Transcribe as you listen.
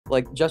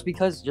Like, just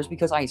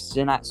because I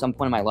sin at some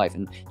point in my life,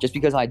 and just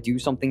because I do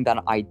something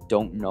that I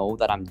don't know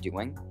that I'm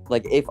doing,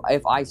 like if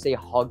I say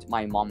hugged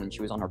my mom when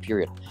she was on her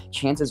period,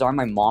 chances are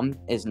my mom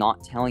is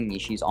not telling me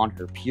she's on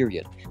her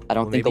period. I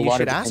don't Well, think a maybe you lot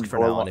should of ask for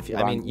immoral now, and laws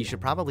I around mean, you should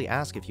probably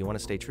ask if you want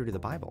to stay true to the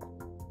Bible.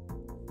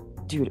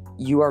 Dude,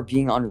 you are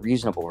being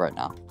unreasonable right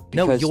now.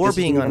 No, Because you're this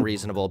being isn't even-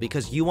 unreasonable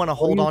because you want to What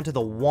are hold you- on to the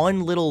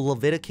one little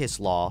Leviticus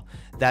law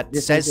that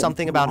This says isn't-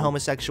 something about no.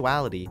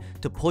 homosexuality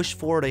to push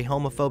forward a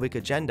homophobic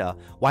agenda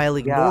while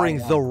Yeah, ignoring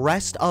yeah. the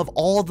rest of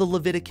all the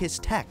Leviticus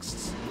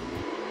texts.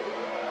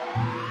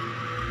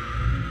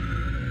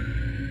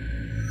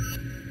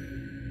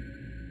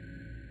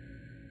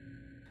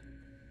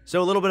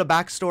 So a little bit of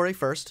backstory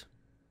first.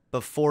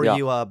 Before Yeah.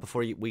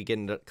 we get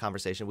into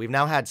conversation, we've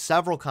now had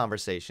several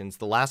conversations.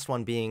 The last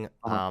one being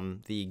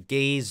the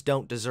gays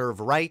don't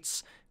deserve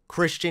rights,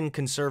 Christian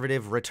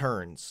conservative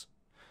returns.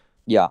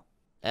 Yeah.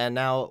 And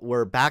now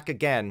we're back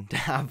again to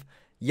have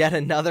yet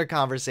another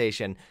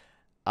conversation.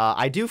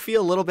 I do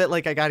feel a little bit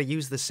like I got to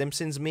use the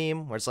Simpsons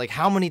meme where it's like,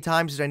 how many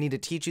times did I need to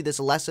teach you this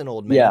lesson,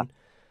 old man? Yeah.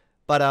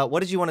 But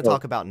what did you want to So-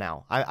 talk about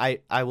now?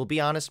 I will be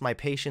honest, my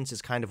patience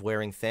is kind of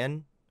wearing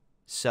thin.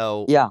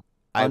 So Yeah.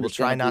 I will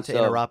try not to Understandably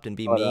so, interrupt and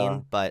be but,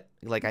 mean, but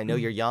like I know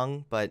you're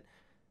young, but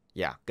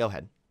yeah, go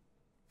ahead.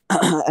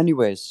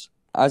 Anyways,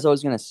 as I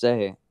was gonna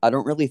say, I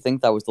don't really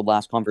think that was the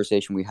last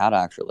conversation we had,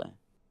 actually.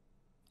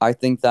 I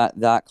think that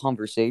that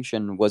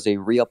conversation was a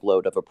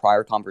re-upload of a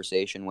prior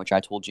conversation, which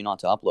I told you not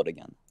to upload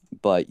again.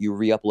 But you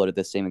re-uploaded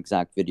the same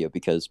exact video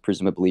because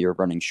presumably you're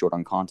running short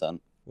on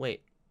content.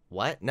 Wait,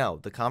 what? No,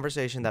 the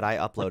conversation that I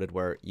uploaded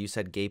where you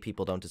said gay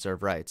people don't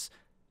deserve rights.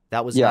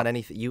 That was Yeah. not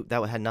anything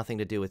that had nothing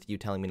to do with you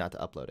telling me not to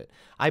upload it.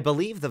 I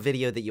believe the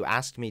video that you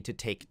asked me to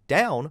take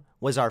down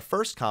was our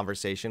first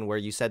conversation where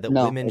you said that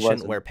No, women it shouldn't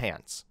wasn't. wear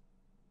pants.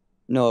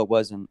 No, it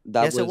wasn't.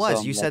 That Yes, it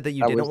was. You like, said that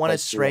you that didn't was, want to like,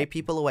 stray the-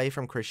 people away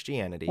from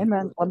Christianity, Hey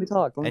man, let me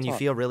talk. Let me and you talk.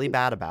 feel really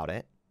bad about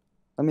it.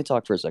 Let me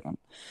talk for a second.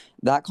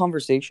 That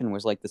conversation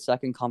was like the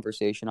second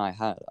conversation I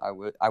had. I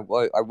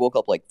woke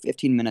up like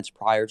 15 minutes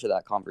prior to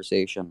that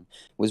conversation,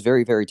 was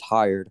very, very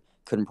tired,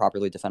 couldn't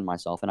properly defend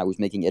myself, and I was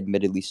making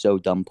admittedly so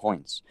dumb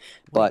points.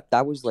 But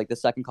that was like the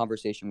second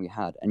conversation we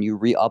had, and you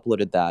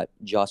re-uploaded that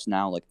just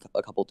now, like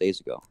a couple days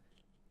ago.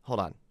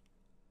 Hold on.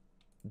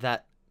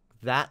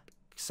 That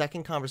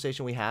second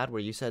conversation we had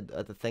where you said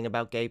the thing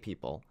about gay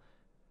people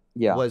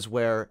Yeah, was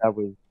where that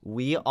was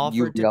we you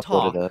offered to re-uploaded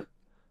talk. it.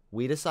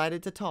 We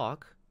decided to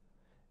talk,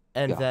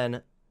 and Yeah.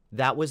 then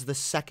that was the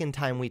second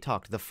time we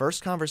talked. The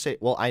first conversation,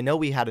 well, I know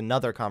we had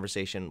another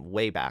conversation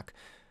way back.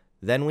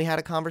 Then we had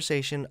a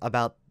conversation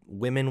about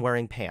women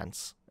wearing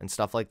pants and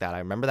stuff like that. I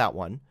remember that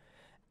one.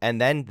 And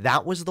then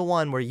that was the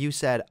one where you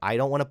said, I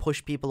don't want to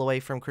push people away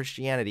from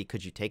Christianity.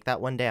 Could you take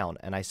that one down?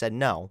 And I said,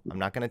 no, I'm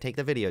not going to take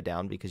the video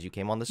down because you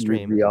came on the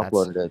stream. You and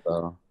that's- re-uploaded it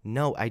though.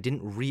 No, I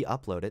didn't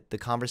re-upload it. The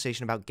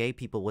conversation about gay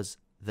people was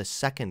the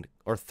second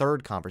or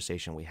third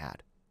conversation we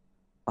had.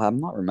 I'm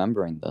not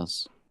remembering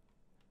this.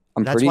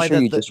 I'm That's pretty why sure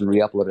the- you just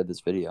re-uploaded this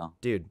video.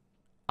 Dude,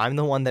 I'm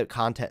the one that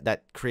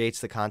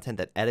creates the content,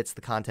 that edits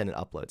the content and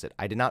uploads it.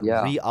 I did not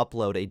Yeah.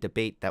 re-upload a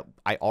debate that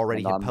I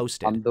already And had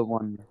posted.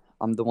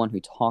 I'm the one who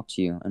talked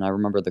to you, and I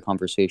remember the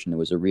conversation. It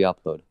was a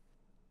re-upload.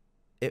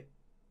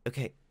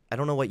 Okay, I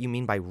don't know what you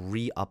mean by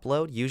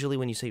re-upload. Usually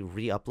when you say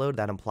re-upload,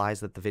 that implies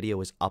that the video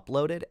was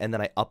uploaded and then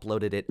I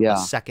uploaded it Yeah. a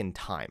second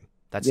time.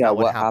 That's Yeah, not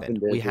what what happened.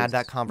 happened We is had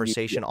that you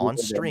conversation on uploaded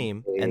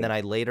stream, a- and then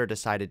I later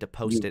decided to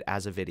post You- it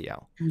as a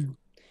video.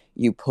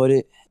 You put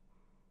it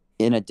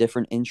in a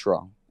different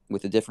intro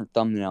with a different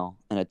thumbnail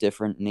and a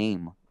different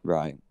name,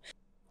 right?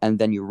 And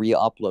then you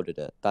re-uploaded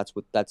it. That's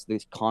the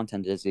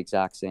content is the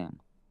exact same.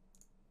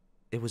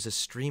 It was a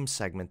stream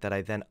segment that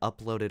I then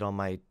uploaded on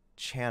my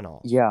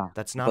channel. Yeah,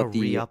 That's not a but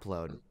the-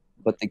 re-upload.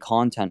 but the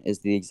content is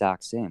the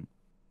exact same.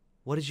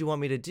 What did you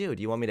want me to do?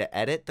 Do you want me to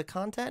edit the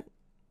content?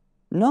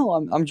 No,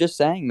 I'm just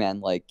saying,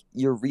 man, like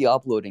you're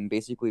re-uploading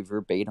basically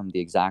verbatim the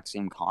exact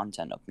same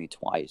content of me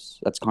twice.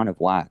 That's kind of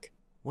whack.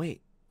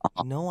 Wait,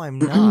 no, I'm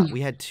not.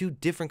 We had two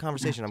different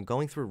conversations. I'm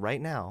going through right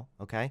now,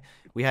 okay?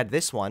 We had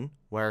this one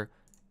where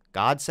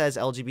God says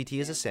LGBT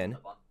is a sin.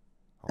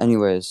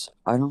 Anyways,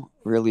 I don't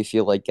really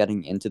feel like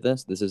getting into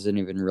this. This isn't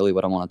even really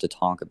what I wanted to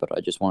talk about. I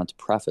just wanted to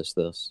preface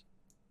this.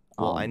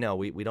 Well, I know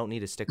we don't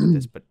need to stick with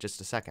this, but just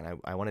a second.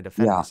 I want to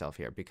defend Yeah. myself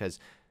here because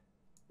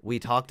we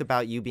talked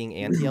about you being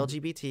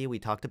anti-LGBT. We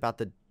talked about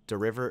the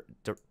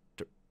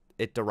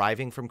it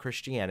deriving from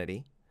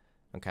Christianity.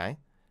 Okay,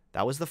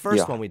 that was the first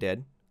Yeah. one we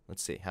did.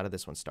 Let's see. How did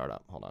this one start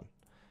up? Hold on.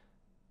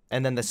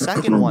 And then the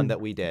second one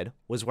that we did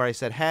was where I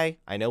said, hey,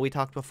 I know we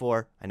talked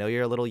before. I know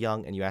you're a little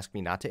young and you asked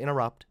me not to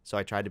interrupt. So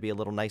I tried to be a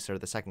little nicer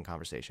the second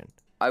conversation.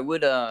 I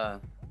would.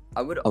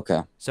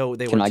 Okay. So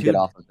they Can were I two. get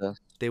off of this?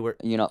 They were.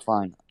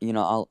 Fine.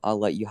 I'll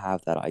let you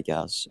have that, I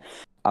guess.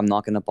 I'm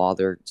not gonna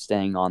bother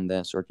staying on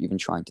this or even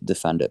trying to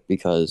defend it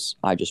because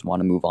I just want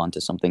to move on to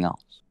something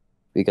else.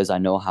 Because I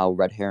know how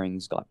red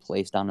herrings got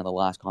placed down in the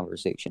last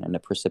conversation and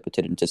it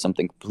precipitated into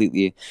something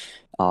completely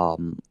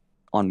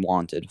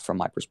unwanted from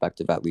my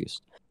perspective, at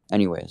least.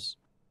 Anyways,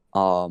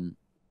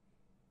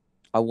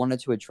 I wanted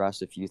to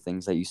address a few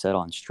things that you said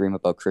on stream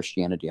about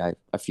Christianity. I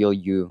feel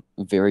you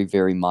very,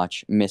 very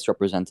much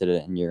misrepresented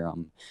it in your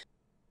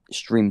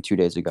stream 2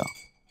 days ago.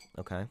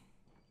 Okay.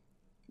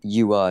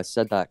 You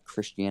said that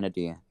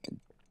Christianity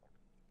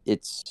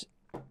it's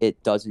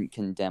it doesn't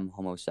condemn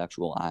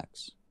homosexual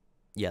acts.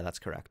 Yeah, that's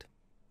correct.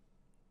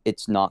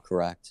 It's not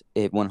correct.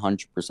 It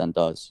 100%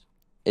 does.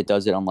 It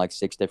does it on like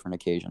 6 different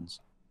occasions.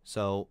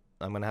 So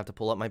I'm going to have to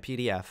pull up my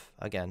PDF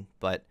again,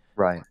 but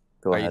Right.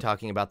 Go are you ahead.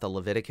 talking about the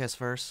Leviticus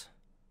verse?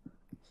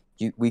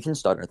 We can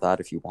start at that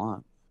if you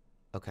want.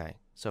 Okay.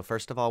 So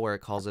first of all, where it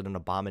calls it an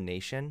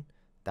abomination,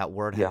 that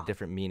word had a Yeah.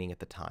 different meaning at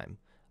the time.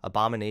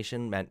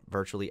 Abomination meant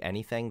virtually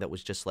anything that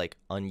was just like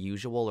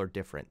unusual or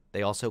different.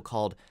 They also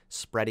called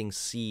spreading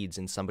seeds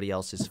in somebody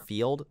else's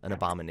field an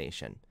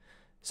abomination.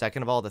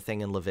 Second of all, the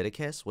thing in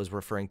Leviticus was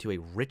referring to a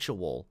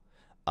ritual,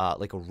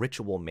 like a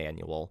ritual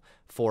manual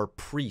for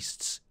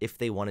priests if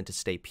they wanted to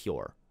stay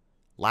pure.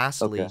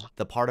 Lastly, Okay.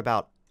 the part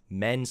about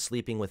men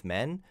sleeping with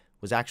men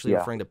was actually Yeah.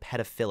 referring to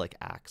pedophilic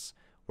acts,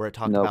 where it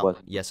talked No, it about,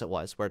 wasn't. yes, it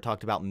was, where it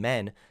talked about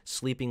men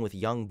sleeping with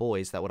young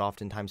boys that would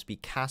oftentimes be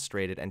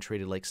castrated and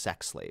treated like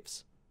sex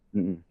slaves.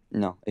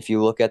 No. If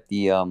you look at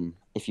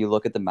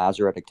the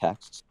Masoretic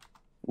texts,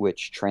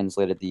 which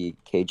translated the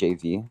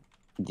KJV,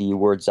 the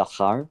word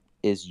zachar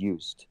is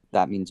used.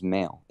 That means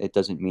male. It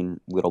doesn't mean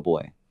little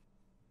boy.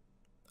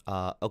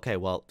 Okay,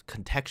 well,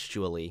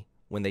 contextually,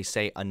 when they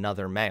say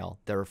another male,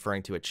 they're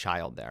referring to a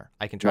child there.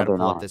 I can try No, to they're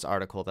pull up not. this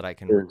article that I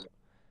can.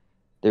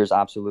 There's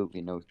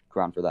absolutely no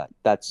ground for that.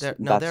 There,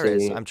 no, there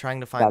is. I'm trying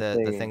to find That's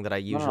the a thing that I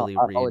no, no, no. usually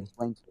I'll read.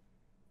 explain to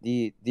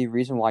you. The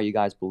reason why you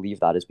guys believe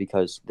that is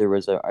because there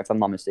was if I'm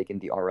not mistaken,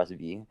 the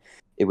RSV,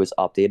 it was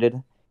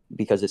updated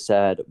because it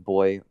said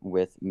boy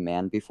with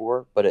man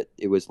before, but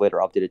it was later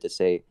updated to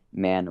say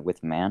man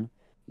with man,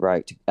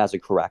 right, as a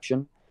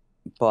correction.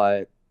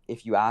 But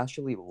if you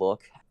actually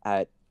look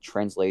at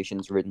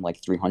translations written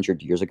like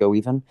 300 years ago,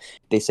 even,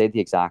 they say the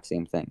exact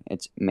same thing.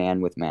 It's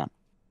man with man.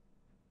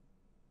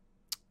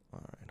 All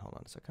right, hold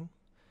on a second.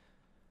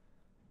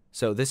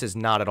 So this is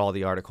not at all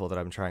the article that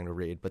I'm trying to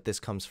read, but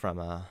this comes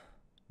from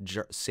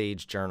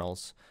Sage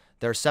Journals.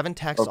 There are 7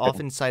 texts Okay.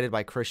 often cited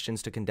by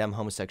Christians to condemn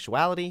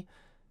homosexuality: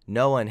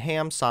 Noah and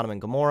Ham, Sodom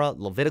and Gomorrah,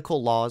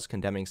 Levitical laws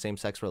condemning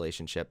same-sex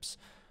relationships.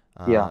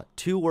 Yeah.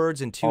 2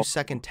 words in 2 Oh,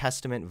 Second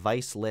Testament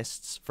vice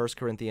lists: 1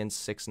 Corinthians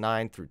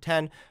 6:9 through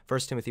 10,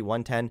 1 Timothy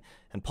 1:10,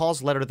 and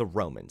Paul's letter to the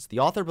Romans. The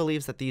author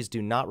believes that these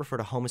do not refer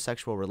to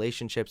homosexual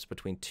relationships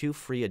between 2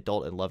 free,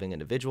 adult, and loving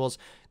individuals.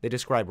 They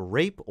describe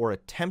rape or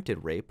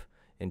attempted rape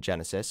in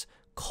Genesis,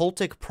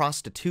 cultic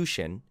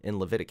prostitution in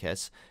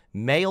Leviticus,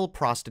 male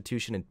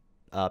prostitution in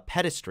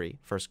pedestry,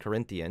 1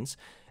 Corinthians,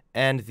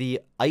 and the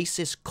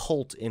Isis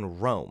cult in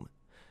Rome.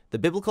 The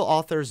biblical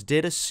authors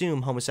did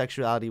assume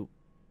homosexuality.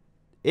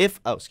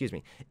 If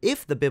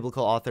the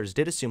biblical authors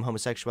did assume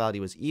homosexuality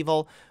was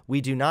evil,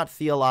 we do not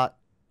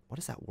what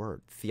is that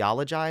word?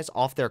 Theologize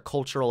off their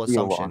cultural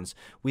assumptions.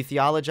 We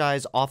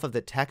theologize off of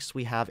the texts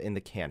we have in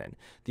the canon.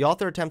 The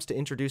author attempts to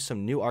introduce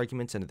some new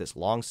arguments into this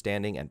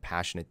long-standing and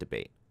passionate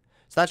debate.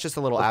 So that's just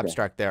a little okay.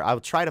 abstract there. I will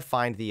try to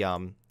find the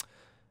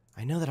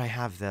I know that I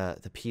have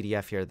the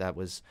PDF here that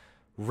was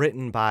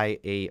written by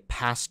a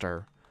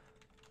pastor.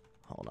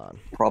 Hold on.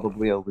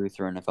 Probably a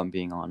Lutheran, if I'm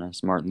being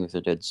honest. Martin Luther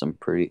did some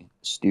pretty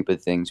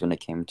stupid things when it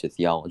came to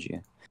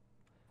theology.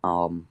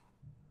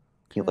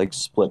 He like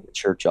split the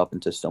church up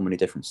into so many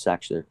different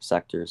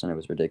sectors, and it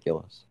was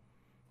ridiculous.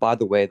 By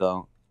the way,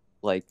 though,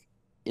 like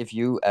if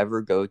you ever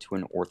go to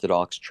an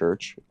Orthodox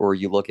church or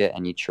you look at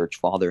any church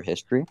father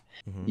history,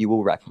 you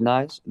will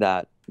recognize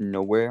that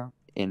nowhere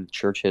in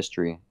church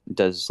history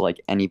does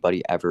like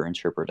anybody ever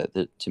interpret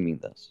it to mean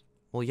this.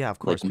 Well, yeah, of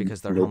course, Like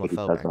because they're nobody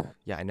says homophobic. that.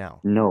 Yeah, I know.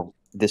 No,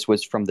 this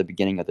was from the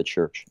beginning of the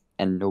church,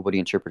 and nobody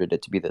interpreted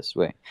it to be this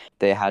way.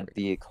 They had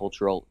the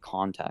cultural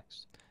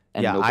context,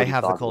 and Yeah, I nobody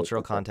have the thought it was cultural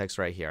okay. context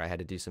right here. I had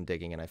to do some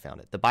digging and I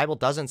found it. The Bible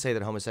doesn't say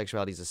that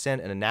homosexuality is a sin.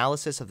 An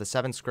analysis of the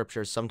 7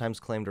 scriptures sometimes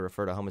claim to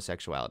refer to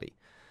homosexuality.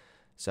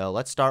 So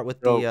let's start with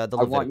So the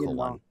I want you Levitical to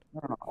one. know.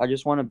 No, I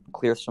just want to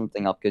clear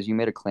something up because you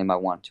made a claim I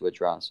want to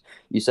address.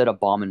 You said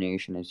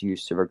abomination is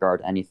used to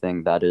regard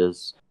anything that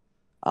is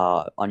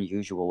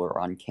unusual or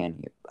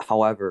uncanny.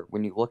 However,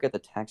 when you look at the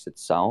text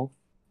itself,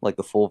 like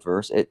the full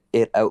verse,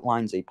 it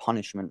outlines a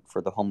punishment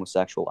for the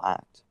homosexual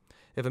act.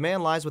 If a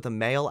man lies with a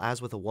male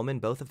as with a woman,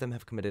 both of them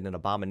have committed an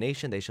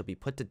abomination. They shall be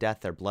put to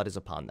death. Their blood is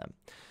upon them.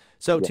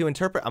 So Yeah. to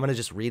interpret, I'm going to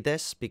just read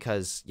this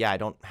because, yeah, I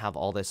don't have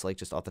all this like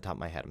just off the top of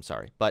my head. I'm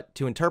sorry. But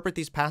to interpret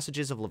these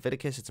passages of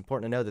Leviticus, it's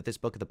important to know that this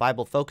book of the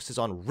Bible focuses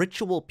on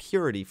ritual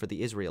purity for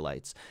the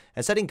Israelites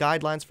and setting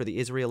guidelines for the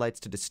Israelites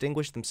to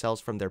distinguish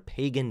themselves from their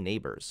pagan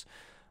neighbors.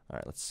 All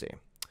right, let's see.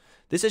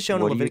 This is shown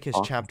in What are you Leviticus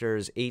talking?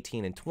 chapters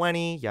 18 and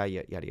 20, yada,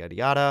 yada, yada,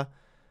 yada.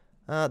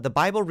 The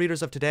Bible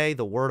readers of today,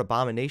 the word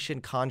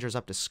abomination conjures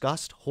up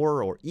disgust,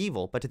 horror, or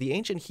evil, but to the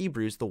ancient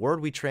Hebrews, the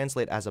word we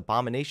translate as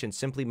abomination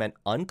simply meant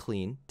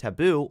unclean,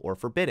 taboo, or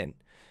forbidden.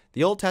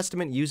 The Old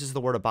Testament uses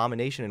the word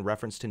abomination in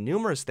reference to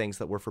numerous things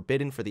that were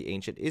forbidden for the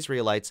ancient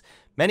Israelites,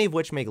 many of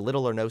which make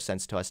little or no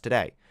sense to us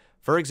today.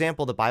 For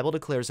example, the Bible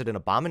declares it an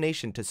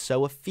abomination to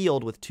sow a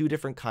field with two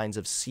different kinds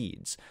of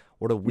seeds,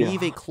 or to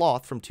weave Yeah. a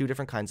cloth from two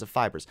different kinds of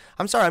fibers.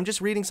 I'm sorry, I'm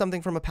just reading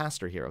something from a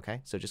pastor here,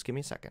 okay? So just give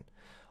me a second.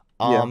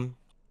 Yeah.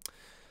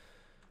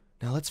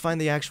 Now let's find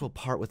the actual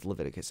part with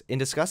Leviticus. In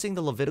discussing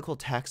the Levitical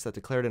text that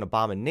declared an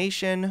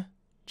abomination,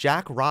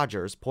 Jack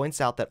Rogers points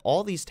out that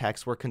all these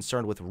texts were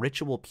concerned with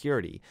ritual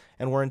purity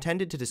and were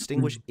intended to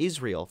distinguish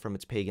Israel from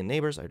its pagan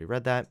neighbors. I already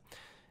read that.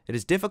 It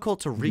is difficult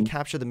to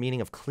recapture the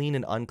meaning of clean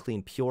and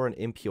unclean, pure and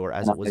impure,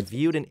 as it was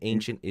viewed in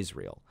ancient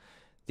Israel.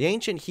 The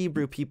ancient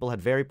Hebrew people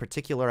had very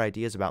particular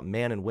ideas about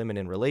man and women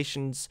in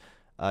relations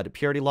to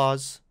purity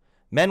laws.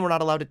 Men were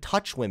not allowed to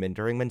touch women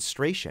during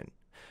menstruation.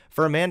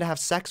 For a man to have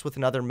sex with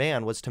another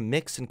man was to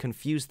mix and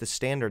confuse the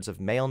standards of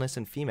maleness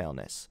and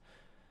femaleness.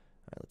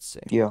 All right, let's see.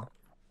 Yeah.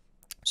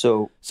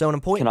 So an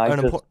important, can I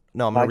just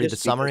no, I'm can going I to read the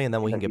just speak summary as and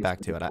then we something can that get you back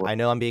said to it. before? I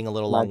know I'm being a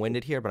little Can I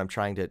long-winded here, but I'm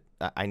trying to,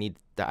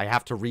 I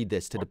have to read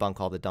this to debunk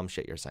all the dumb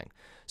shit you're saying.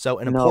 So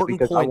an No, important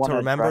because I point want to to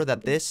remember address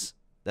that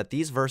something.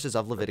 these verses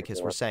of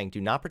Leviticus were saying, do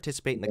not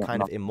participate in the Yeah,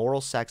 kind of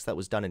immoral sex that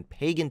was done in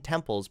pagan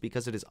temples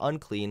because it is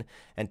unclean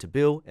and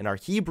taboo in our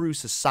Hebrew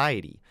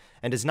society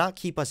and does not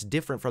keep us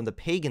different from the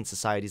pagan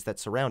societies that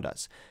surround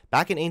us.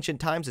 Back in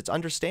ancient times, it's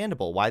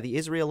understandable why the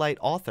Israelite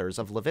authors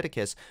of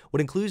Leviticus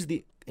would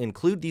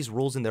include these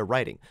rules in their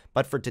writing,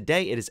 but for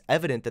today, it is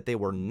evident that they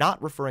were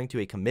not referring to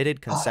a committed,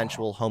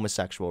 consensual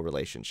homosexual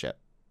relationship.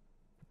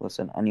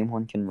 Listen,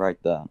 anyone can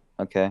write that,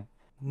 okay?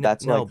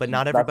 That's No, like but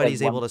not that's like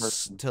everybody's one able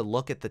person. to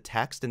look at the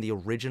text in the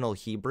original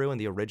Hebrew and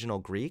the original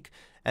Greek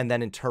and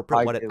then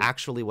interpret I what it do,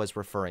 actually was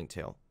referring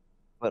to.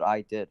 but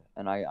I did,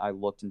 and I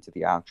looked into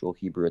the actual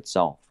Hebrew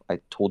itself. I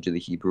told you the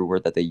Hebrew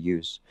word that they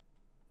use.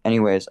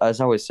 Anyways,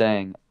 as I was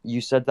saying, you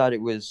said that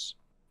it was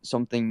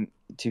something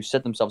to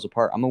set themselves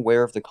apart. I'm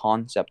aware of the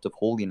concept of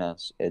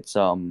holiness. It's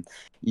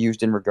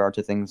used in regard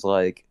to things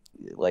like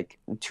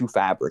two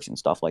fabrics and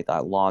stuff like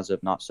that. Laws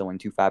of not sewing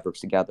two fabrics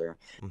together.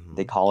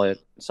 They Hmm. call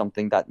it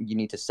something that you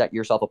need to set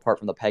yourself apart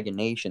from the pagan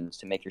nations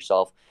to make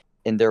yourself,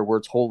 in their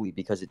words, holy,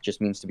 because it just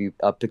means to be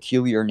a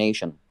peculiar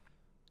nation.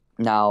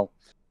 Now,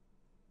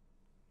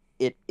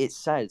 it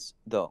says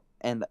though,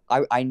 and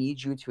I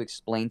need you to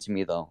explain to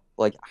me though,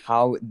 like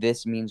how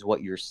this means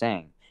what you're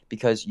saying,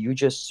 because you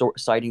just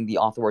citing the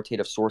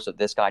authoritative source of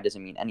this guy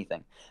doesn't mean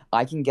anything.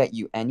 I can get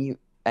you any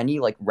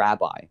like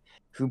rabbi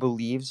who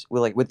believes,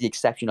 well, like with the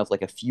exception of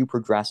like a few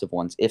progressive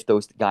ones, if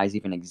those guys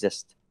even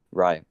exist,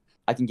 right?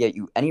 I can get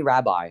you any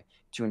rabbi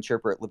to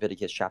interpret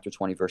Leviticus chapter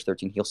 20 verse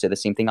 13. He'll say the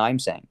same thing I'm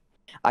saying.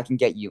 I can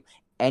get you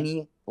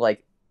any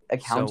like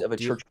account So of a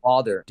church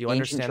father, do you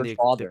ancient understand church the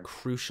father,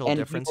 crucial and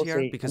he difference will here?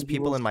 say, Because and he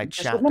people will in my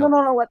just chat no, no, don't.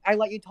 no, no. I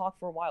let you talk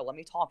for a while. Let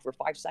me talk for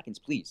 5 seconds,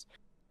 please.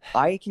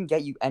 I can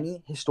get you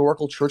any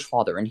historical church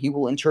father, and he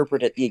will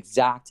interpret it the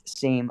exact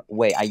same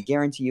way. I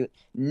guarantee you,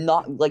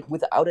 not like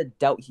without a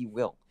doubt, he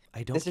will.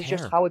 I don't This is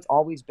just care. how it's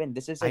always been.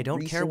 This is a I don't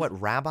care recent, what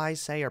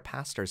rabbis say or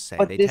pastors say.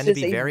 but They this tend to is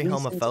be a very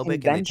recent homophobic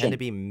and they tend to invention.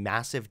 be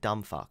massive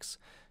dumb fucks.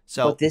 But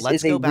So this let's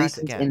is a go back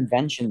recent again.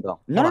 invention, though.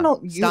 No, Hold no,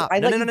 on. no. Stop. I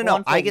No, let no, you no, no, go no.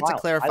 on for I a get to while. I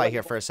clarify let you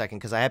here go. for a second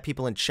because I have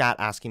people in chat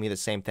asking me the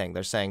same thing.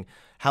 They're saying,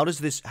 how is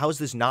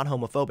this not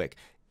homophobic?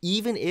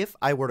 Even if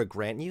I were to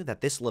grant you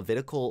that this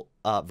Levitical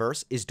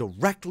verse is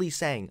directly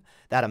saying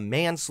that a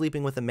man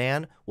sleeping with a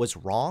man was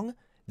wrong,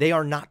 they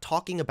are not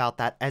talking about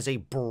that as a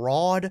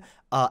broad,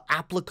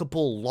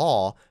 applicable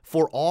law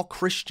for all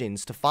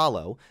Christians to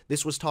follow.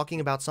 This was talking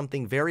about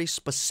something very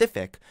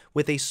specific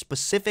with a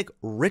specific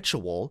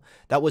ritual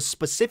that was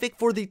specific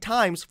for the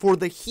times for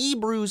the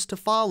Hebrews to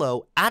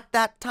follow at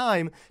that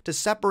time to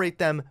separate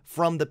them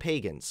from the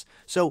pagans.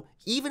 So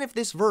even if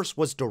this verse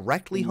was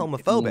directly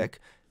homophobic,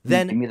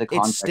 then Give me the it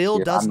context still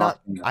here. does I'm not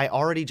not. saying that. I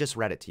already just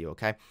read it to you,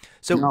 okay?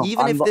 So No,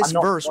 even if this I'm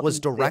not verse was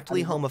looking to it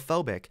directly anymore.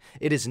 homophobic,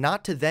 it is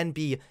not to then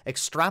be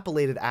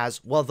extrapolated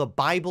as, well, the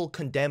Bible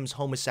condemns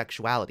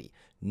homosexuality.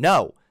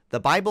 No, the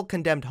Bible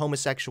condemned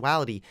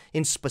homosexuality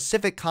in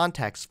specific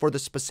contexts for the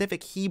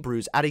specific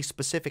Hebrews at a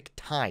specific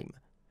time.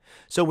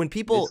 So when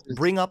people This is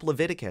bring up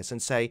Leviticus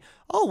and say,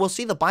 oh, well,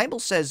 see, the Bible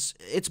says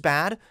it's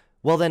bad,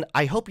 well, then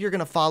I hope you're going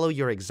to follow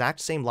your exact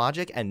same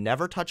logic and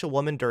never touch a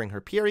woman during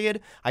her period.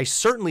 I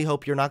certainly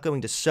hope you're not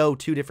going to sow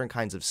two different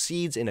kinds of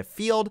seeds in a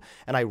field.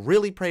 And I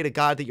really pray to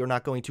God that you're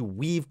not going to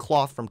weave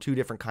cloth from two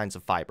different kinds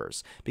of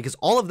fibers, because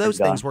all of those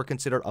things were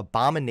considered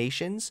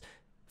abominations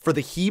for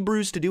the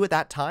Hebrews to do at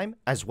that time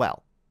as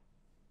well.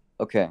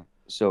 okay.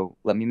 So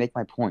let me make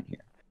my point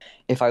here.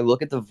 If I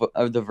look at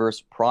the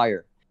verse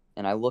prior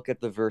and I look at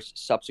the verse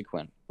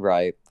subsequent,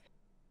 right?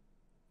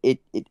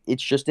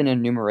 It's just an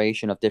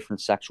enumeration of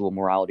different sexual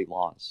morality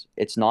laws.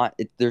 It's not.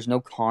 There's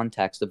no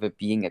context of it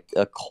being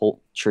a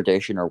cult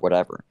tradition or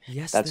whatever.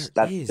 Yes, there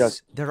That's is.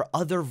 just. There are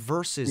other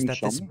verses Can you that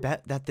show me?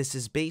 that this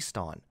is based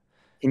on.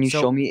 Can you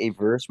show So me a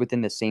verse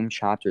within the same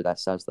chapter that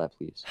says that,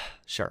 please?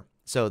 sure.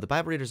 So the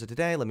Bible readers of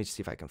today, let me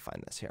see if I can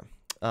find this here.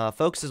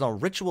 Focuses on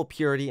ritual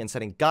purity and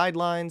setting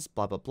guidelines,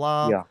 blah, blah,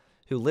 blah, Yeah.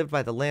 who lived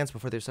by the lands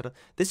before they were settled.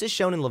 This is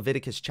shown in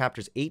Leviticus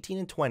chapters 18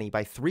 and 20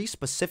 by three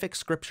specific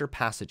scripture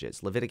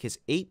passages. Leviticus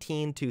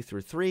 18, 2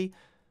 through 3.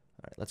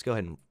 All right, let's go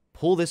ahead and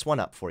pull this one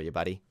up for you,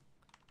 buddy.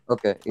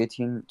 Okay,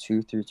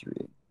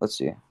 18:2-3. Let's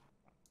see.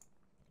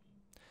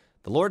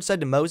 The Lord said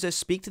to Moses,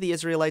 "Speak to the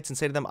Israelites and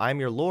say to them, I am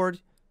your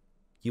Lord.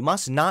 You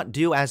must not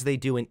do as they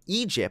do in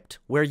Egypt,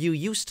 where you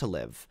used to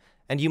live,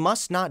 and you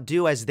must not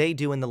do as they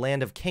do in the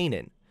land of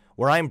Canaan,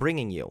 where I am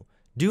bringing you.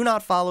 Do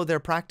not follow their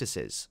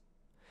practices."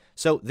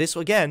 So this,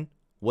 again,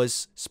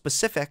 was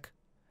specific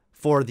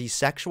for the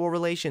sexual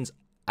relations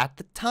at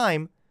the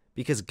time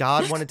because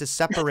God wanted to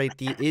separate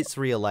the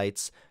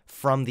Israelites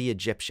from the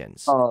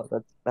Egyptians. Oh,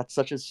 that's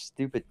such a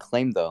stupid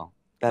claim, though.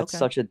 That's Okay.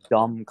 such a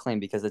dumb claim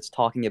because it's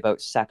talking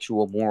about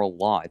sexual moral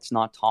law. It's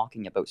not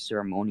talking about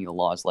ceremonial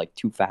laws like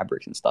two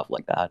fabrics and stuff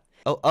like that.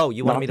 Oh,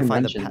 you wanted Not me to to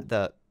find mention,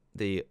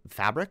 the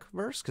fabric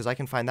verse? Because I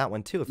can find that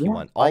one too if you yeah,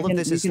 want. All of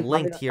this you is can find me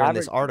linked the here in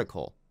this fabric.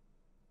 article.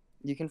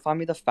 You can find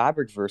me the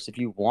fabric verse if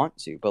you want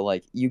to, but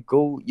like you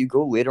go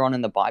later on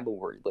in the Bible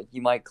where like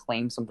you might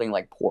claim something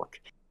like pork,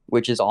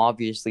 which is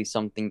obviously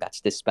something that's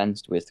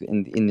dispensed with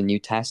in the New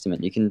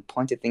Testament. You can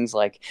point to things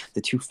like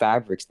the two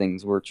fabrics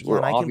things, which Yeah,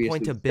 and were I can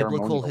point obviously to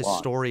biblical ceremonial laws.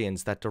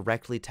 historians that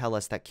directly tell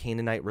us that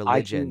Canaanite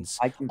I can religions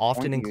I can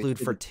often point you include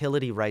to the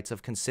fertility rites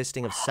of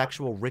consisting of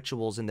sexual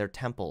rituals in their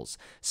temples.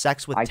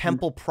 Sex with I can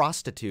temple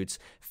prostitutes,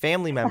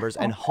 family members,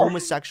 and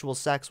homosexual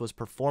sex was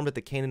performed at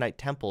the Canaanite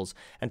temples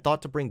and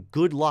thought to bring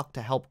good luck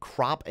to help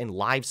crop and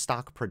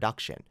livestock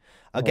production.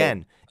 okay,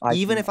 Again,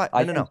 even if I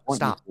can no, point you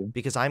stop, to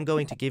because I'm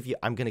going to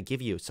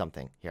give you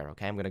something here,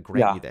 okay? I'm going to grant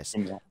yeah, you this.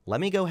 and yeah, Let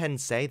me go ahead and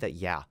say that,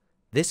 yeah,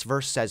 this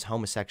verse says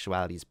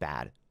homosexuality is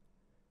bad.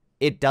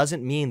 It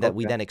doesn't mean that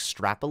we okay, then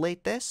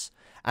extrapolate this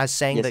as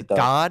saying yes it that does.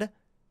 God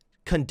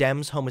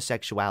condemns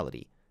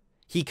homosexuality.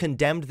 He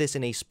condemned this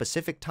in a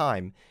specific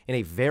time, in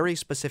a very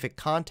specific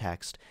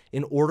context,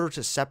 in order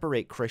to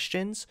separate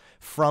Christians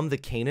from the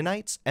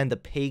Canaanites and the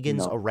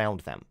pagans No,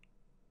 around them.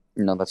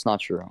 no, that's not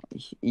true.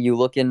 You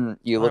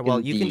All right, look well,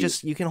 in the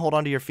you can hold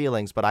on to your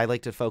feelings, but I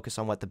like to focus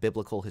on what the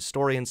biblical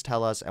historians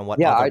tell us and what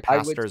yeah, other I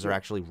would pastors are too.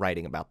 actually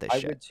writing about this I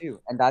shit. would too.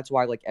 And that's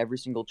why like every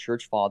single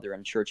church father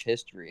in church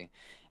history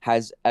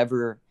has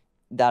ever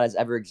that has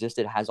ever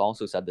existed has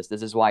also said this.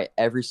 This is why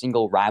every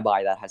single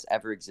rabbi that has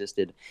ever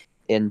existed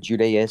in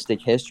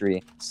Judaistic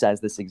history says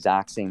this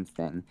exact same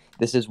thing.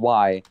 This is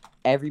why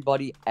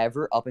everybody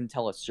ever up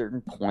until a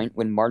certain point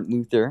when Martin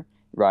Luther,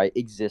 right,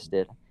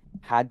 existed,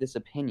 had this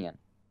opinion.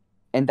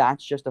 And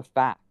that's just a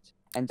fact.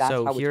 And that's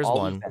So how it's here's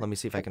always one. been. Let me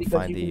see if I Just can because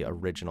find you the can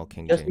original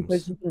King just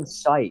because James. you can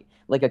cite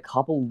like a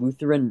couple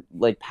Lutheran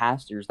like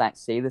pastors that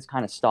say this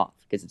kind of stuff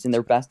because it's in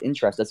their best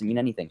interest doesn't mean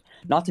anything.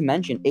 Not to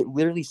mention, it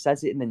literally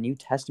says it in the New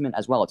Testament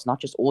as well. It's not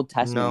just Old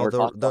Testament No, where it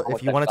talks the about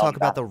if you want to homosexuality talk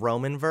about bad. the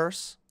Roman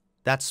verse,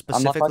 that's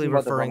I'm not specifically talking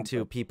about the referring Roman to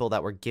church. people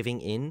that were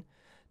giving in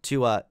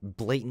to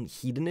blatant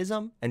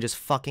hedonism and just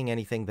fucking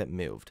anything that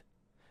moved.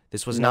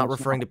 This was No, not it's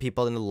referring not. to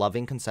people in a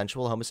loving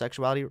consensual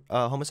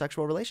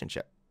homosexual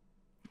relationship.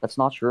 That's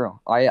not true.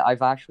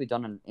 I've actually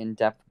done an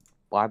in-depth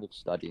Bible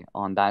study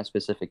on that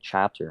specific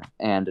chapter,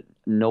 and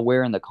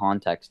nowhere in the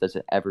context does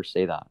it ever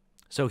say that.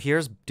 So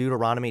here's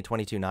Deuteronomy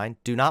 22:9.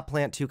 Do not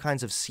plant two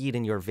kinds of seed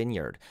in your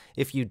vineyard.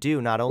 If you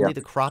do, not Yeah. only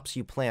the crops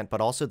you plant,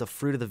 but also the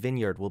fruit of the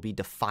vineyard will be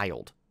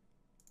defiled.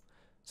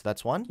 So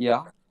that's one.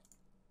 Yeah.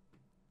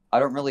 I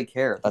don't really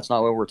care. That's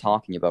not what we're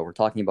talking about. We're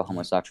talking about You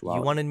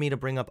homosexuality. wanted me to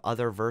bring up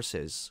other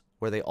verses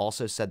where they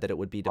also said that it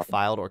would be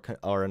defiled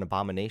or an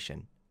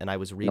abomination, and I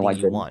was No, I reading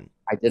you didn't. one.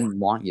 I didn't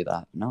want you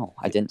that. No,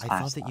 I didn't I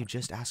thought ask that you that.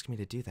 just asked me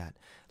to do that.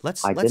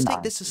 Let's I let's didn't take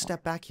ask this a you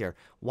step back here.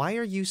 Why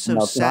are you that. so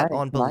No, set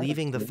on can I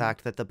believing the answer?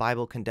 fact that the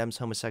Bible condemns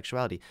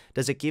homosexuality?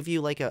 Does it give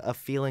you like a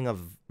feeling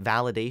of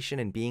validation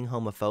in being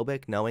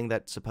homophobic, knowing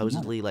that No.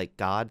 supposedly like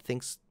God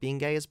thinks being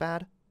gay is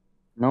bad?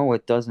 No,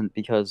 it doesn't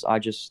because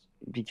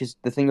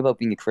the thing about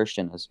being a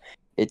Christian is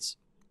it's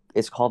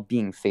it's called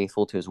being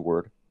faithful to his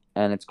word.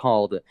 And it's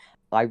called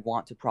I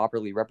want to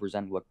properly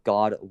represent what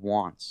God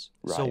wants,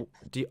 right? So,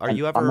 are And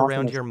you I'm ever not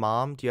around gonna your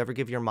mom? Do you ever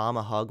give your mom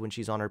a hug when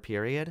she's on her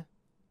period?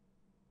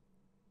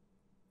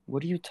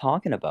 what are you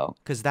talking about?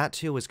 Because that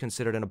too is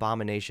considered an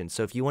abomination.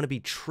 So if you want to be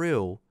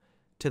true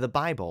to the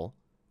Bible,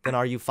 then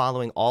are you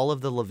following all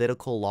of the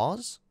Levitical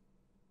laws?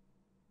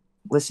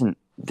 Listen,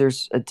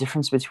 there's a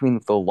difference between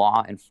the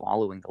law and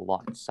following the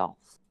law itself.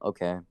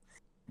 Okay.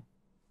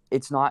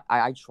 It's not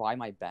I try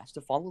my best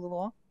to follow the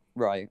law,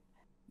 right?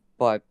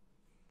 But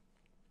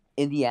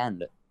in the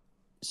end,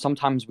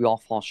 sometimes we all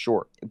fall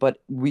short. But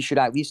we should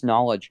at least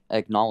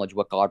acknowledge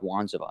what God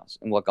wants of us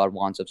and what God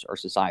wants of our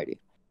society.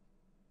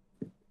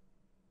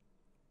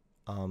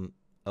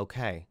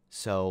 Okay.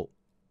 So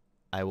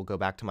I will go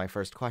back to my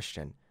first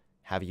question.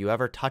 Have you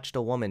ever touched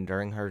a woman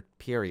during her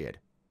period?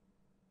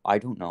 I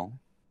don't know.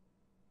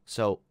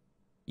 So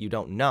you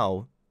don't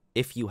know.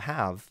 If you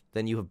have,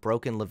 then you have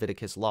broken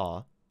Leviticus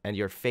law and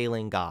you're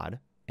failing God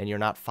and you're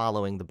not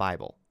following the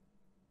Bible.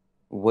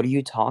 What are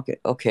you talking?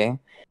 Okay.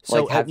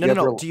 So Like, no, no,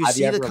 no. Do you have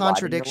you see the ever lied in your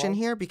contradiction life?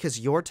 here? Because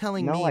you're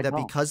telling No, me I that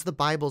don't. because the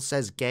Bible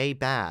says gay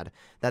bad,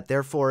 that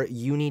therefore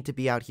you need to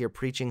be out here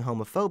preaching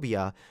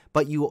homophobia,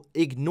 but you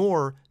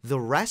ignore the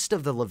rest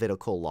of the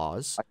Levitical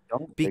laws I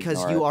don't because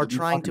ignore you it. are What are you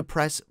trying talking to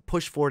about?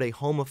 push forward a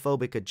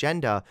homophobic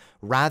agenda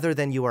rather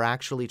than you are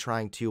actually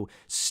trying to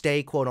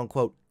stay quote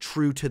unquote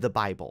true to the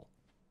Bible.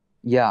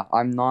 Yeah,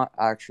 I'm not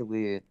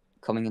actually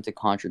coming into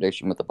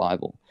contradiction with the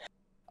Bible.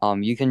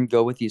 You can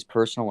go with these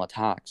personal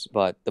attacks,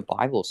 but the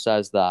Bible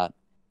says that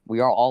we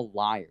are all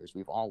liars.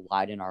 We've all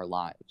lied in our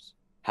lives.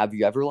 Have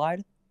you ever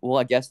lied? Well,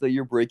 I guess that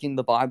you're breaking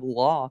the Bible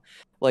law.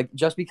 Like,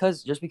 just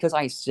because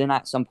I sin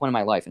at some point in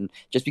my life, and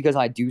just because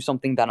I do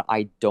something that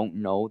I don't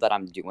know that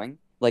I'm doing.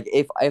 Like,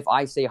 if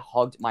I say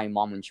hugged my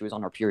mom when she was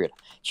on her period,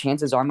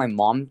 chances are my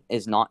mom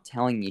is not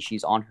telling me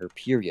she's on her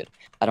period.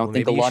 I don't Well,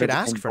 think a maybe you lot should of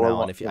ask for immoral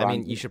now. And laws if I around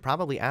mean, you me. should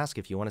probably ask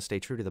if you want to stay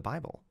true to the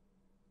Bible.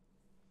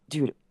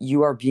 Dude,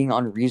 you are being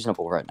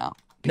unreasonable right now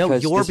No,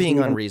 because you're this isn't being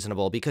even.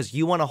 unreasonable because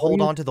you want to What are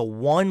hold you? on to the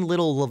one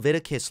little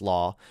Leviticus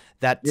law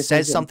that This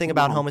says isn't. something Hold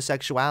about on.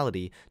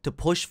 homosexuality to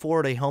push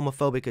forward a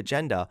homophobic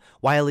agenda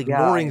while Yeah, I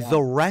ignoring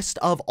the am. rest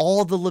of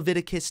all the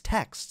Leviticus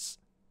texts.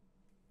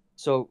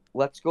 So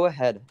let's go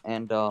ahead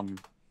and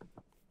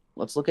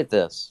let's look at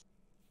this.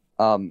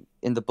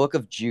 In the book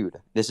of Jude,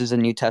 this is a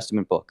New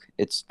Testament book.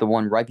 It's the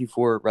one right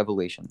before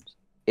Revelations.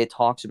 It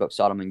talks about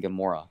Sodom and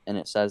Gomorrah, and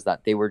it says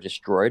that they were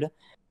destroyed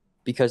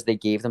because they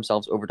gave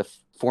themselves over to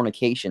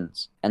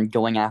fornications and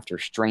going after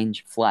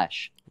strange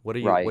flesh. What are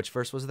you? Right? Which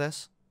verse was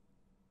this?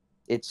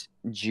 It's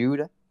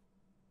Jude,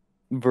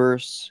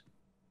 verse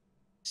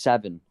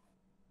 7.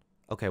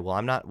 Okay, well,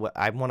 I'm not.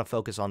 I want to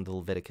focus on the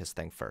Leviticus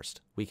thing first.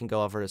 We can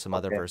go over some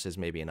other Okay. verses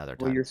maybe another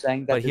Well, time. you're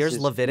saying But that this here's is.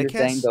 You're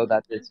saying Leviticus. though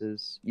that this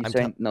is. You I'm t-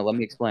 saying no? Let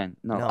me explain.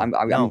 No, No, I'm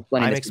no,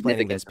 explaining I'm the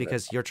explaining this significance of it.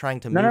 because you're trying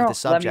to No, no, move the no.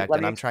 subject Let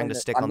and me I'm trying explain to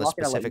it. stick I'm on the not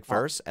gonna let you specific talk,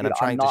 verse and dude. I'm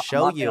trying to I'm show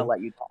not gonna you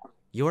let you talk.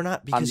 you're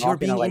not I'm because you're not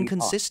gonna being let you talk.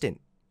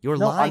 inconsistent. You're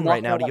No, I'm lying not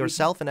right gonna now to let you talk.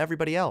 yourself and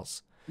everybody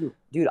else.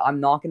 Dude, I'm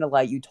not gonna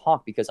let you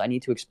talk because I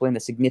need to explain the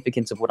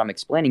significance of what I'm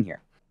explaining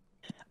here.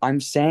 I'm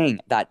saying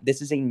that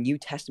this is a New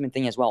Testament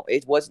thing as well.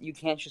 It wasn't. You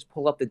can't just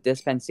pull up the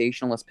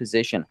dispensationalist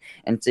position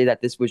and say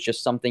that this was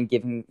just something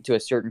given to a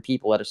certain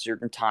people at a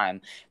certain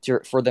time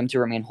for them to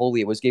remain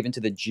holy. It was given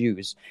to the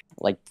Jews,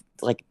 like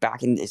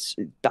back in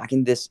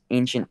this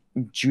ancient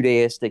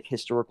Judaistic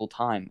historical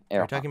time Are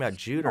era. you talking about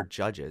Jude or No,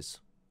 Judges?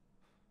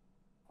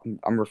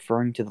 I'm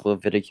referring to the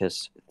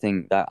Leviticus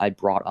thing that I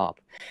brought up.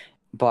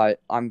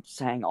 But I'm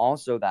saying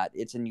also that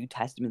it's a New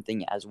Testament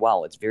thing as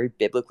well. It's very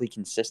biblically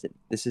consistent.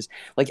 This is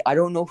like, I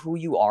don't know who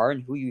you are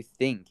and who you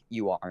think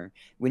you are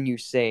when you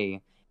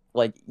say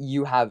like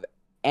you have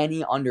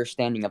any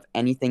understanding of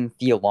anything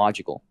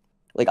theological.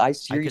 Like, I I could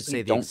seriously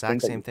say the don't exact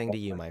think that same you thing to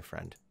you, qualify. my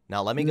friend.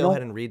 Now, let me go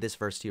ahead No, and read this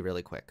verse to you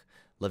really quick.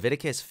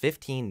 Leviticus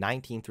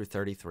 15:19 through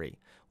 33.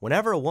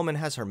 Whenever a woman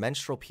has her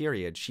menstrual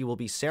period, she will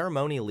be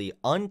ceremonially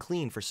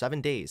unclean for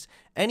 7 days.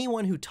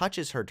 Anyone who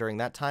touches her during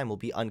that time will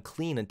be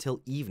unclean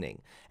until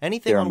evening.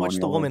 Anything on which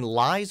the ceremonially. woman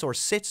lies or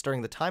sits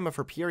during the time of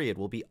her period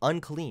will be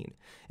unclean.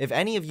 If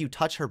any of you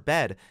touch her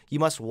bed, you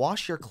must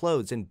wash your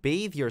clothes and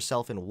bathe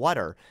yourself in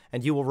water,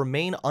 and you will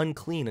remain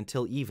unclean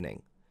until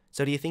evening.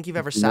 So do you think you've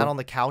ever You sat know, on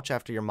the couch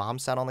after your mom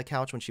sat on the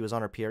couch when she was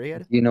on her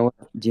period? do you know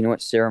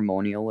what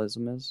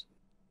ceremonialism is?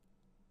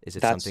 Is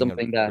it That's something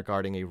something that,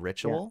 regarding a yeah,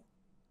 ritual?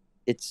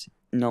 it's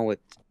no,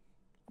 it's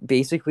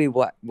basically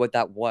what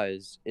that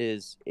was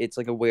is it's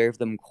like a way of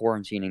them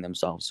quarantining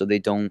themselves so they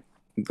don't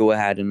go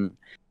ahead and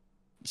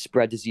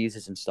spread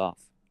diseases and stuff,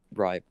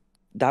 right?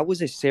 That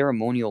was a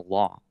ceremonial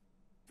law.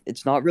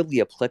 It's not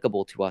really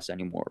applicable to us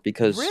anymore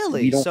because we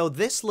Really? don't. So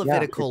this Yeah, it's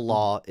Levitical not.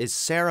 law is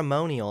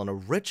ceremonial and a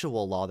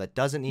ritual law that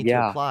doesn't need to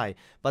Yeah, apply,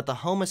 but the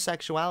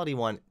homosexuality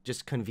one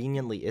just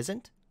conveniently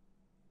isn't?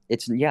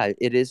 it's yeah,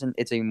 it isn't.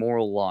 It's a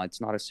moral law. It's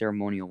not a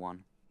ceremonial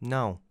one.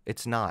 No,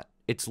 it's not.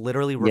 It's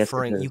literally Yes, it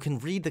referring, you is. can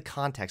read the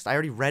context. I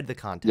already read the Yeah,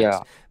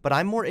 context, but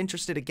I'm more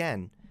interested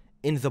again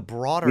in the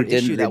broader you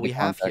didn't issue that read the we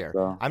have context here.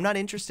 though. I'm not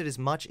interested as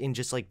much in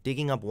just like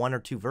digging up one or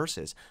two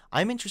verses.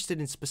 I'm interested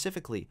in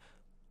specifically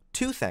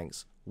two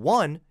things.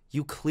 One,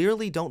 you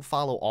clearly don't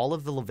follow all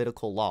of the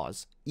Levitical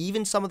laws,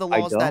 even some of the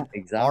I laws that don't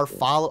exactly.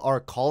 are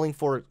calling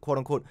for quote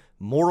unquote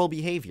moral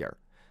behavior.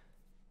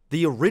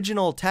 The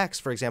original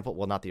text, for example,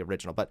 well, not the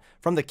original, but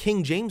from the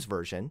King James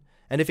Version,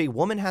 and if a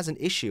woman has an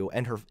issue,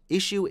 and her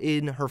issue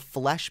in her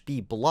flesh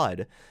be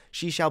blood,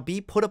 she shall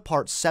be put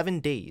apart 7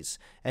 days,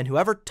 and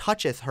whoever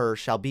toucheth her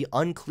shall be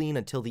unclean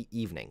until the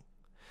evening.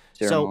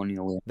 So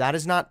Ceremonially, that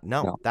is not,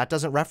 no, no. that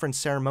doesn't reference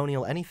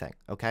ceremonial anything,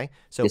 okay?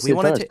 So if Yes, we it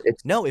want does. to,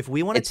 no, if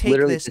we want to It's take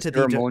literally this the to the,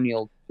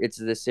 ceremonial. It's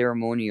the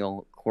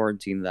ceremonial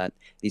quarantine that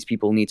these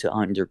people need to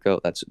undergo.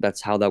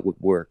 That's how that would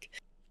work.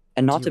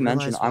 And do not you to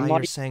mention, realize I'm why not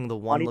you're even, saying the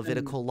not one even.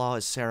 Levitical law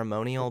is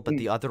ceremonial, but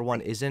the Dude, other one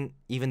isn't,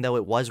 even though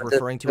it was but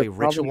referring to the a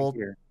problem ritual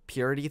here,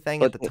 purity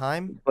thing at but the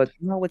time? but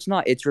no, it's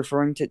not. It's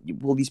referring to,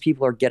 well, these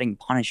people are getting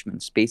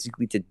punishments,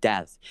 basically to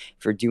death,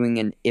 for doing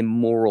an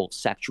immoral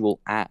sexual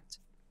act.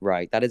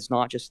 Right? That is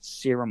not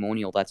just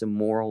ceremonial. That's a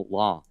moral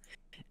law.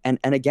 And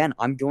again,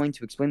 I'm going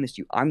to explain this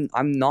to you.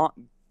 I'm not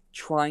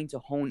trying to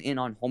hone in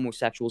on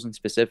homosexuals in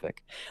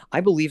specific.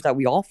 I believe that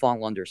we all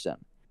fall under sin,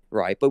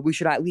 right? But we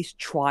should at least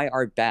try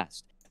our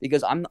best,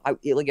 because like,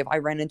 if I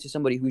ran into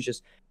somebody who's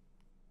just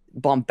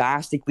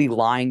bombastically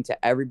lying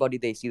to everybody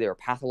they see, they're a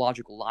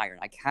pathological liar, and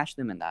I catch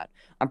them in that,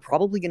 I'm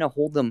probably going to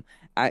hold them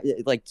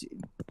like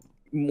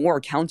more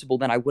accountable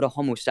than I would a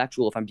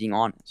homosexual, if I'm being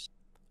honest.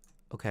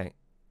 Okay.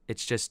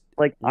 It's just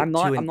Like, to I'm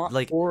not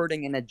like,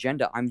 forwarding an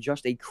agenda. I'm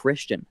just a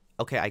Christian.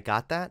 okay, I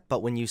got that,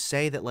 but when you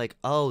say that, like,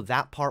 oh,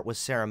 that part was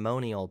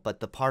ceremonial, but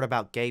the part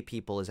about gay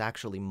people is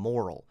actually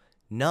moral.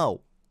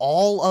 No,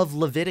 all of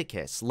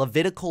Leviticus,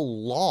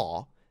 Levitical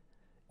law,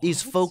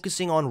 is What?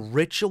 focusing on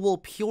ritual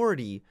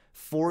purity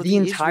for The the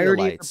entirety of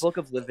the Israelites. book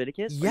of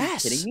Leviticus? Are you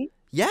kidding Yes. me?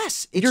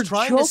 Yes, it's You're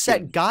trying to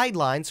set joking.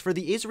 guidelines for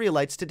the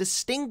Israelites to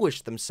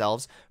distinguish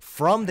themselves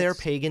from their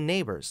That's pagan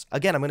neighbors.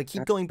 Again, I'm going to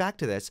keep that, going back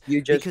to this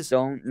you just because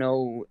don't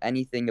know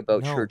anything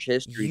about no, church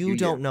history, do you you?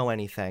 don't know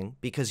anything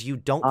because you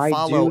don't I do,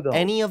 follow though.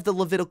 any of the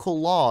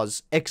Levitical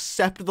laws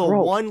except the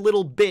Bro, one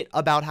little bit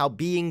about how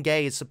being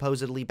gay is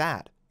supposedly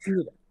bad.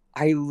 dude,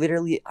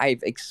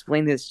 I've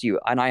explained this to you,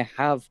 and I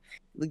have,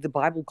 like, the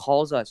Bible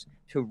calls us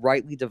to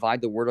rightly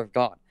divide the word of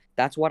God.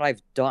 That's what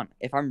I've done.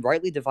 If I'm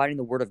rightly dividing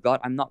the word of God,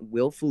 I'm not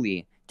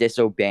willfully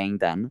disobeying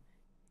then.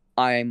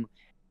 I'm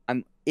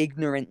I'm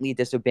ignorantly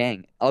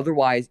disobeying.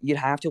 Otherwise, you'd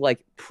have to,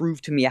 like,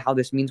 prove to me how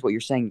this means what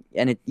you're saying,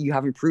 and you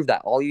haven't proved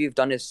that. All you've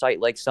done is cite,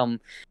 like, some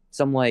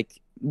like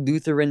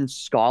Lutheran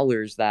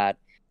scholars that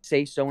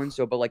say so and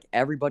so, but like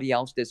everybody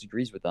else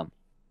disagrees with them.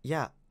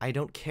 Yeah, I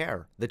don't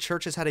care. The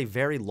church has had a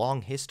very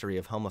long history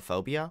of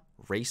homophobia,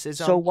 So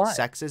racism, what?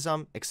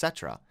 sexism,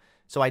 etc.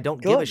 So I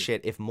don't give a Good,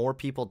 shit if more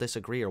people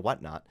disagree or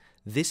whatnot.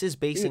 This is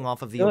basing dude.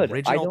 off of the Good. I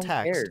original don't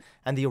text care.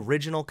 and the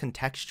original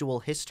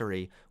contextual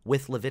history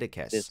with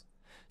Leviticus. This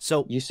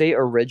So, You say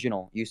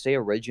original. You say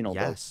original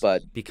though, yes,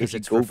 but because if you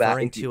it's go back,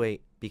 referring to a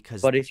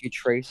because but if you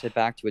trace it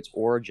back to its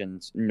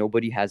origins,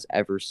 nobody has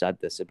ever said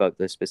this about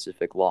this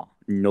specific law.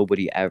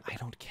 Nobody I ever.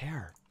 don't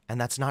care. And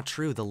that's not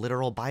true. The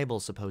literal Bible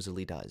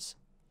supposedly does.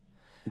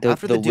 The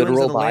After the the doings of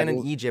literal the land in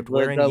Bible, Egypt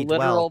wherein the ye dwell.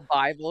 literal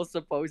Bible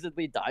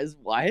supposedly does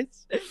what?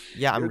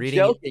 Yeah, I'm You're reading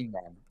it. joking,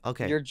 man.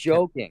 Okay. You're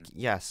joking.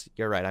 Yes,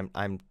 you're right.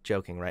 I'm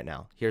joking right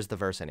now. Here's the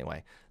verse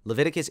anyway.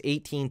 Leviticus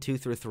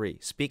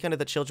 18:2-3. Speak unto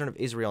the children of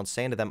Israel and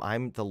say unto them,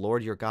 I'm the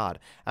Lord your God.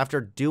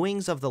 After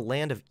doings of the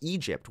land of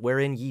Egypt,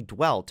 wherein ye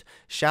dwelt,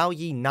 shall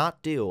ye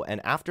not do,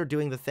 and after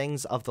doing the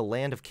things of the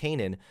land of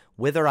Canaan,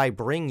 whither I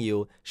bring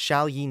you,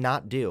 shall ye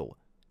not do.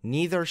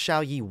 Neither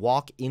shall ye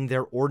walk in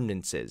their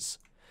ordinances.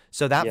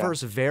 So that Yeah.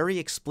 verse very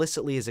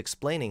explicitly is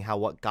explaining how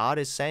what God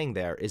is saying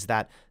there is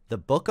that the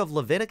book of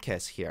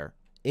Leviticus here,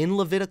 in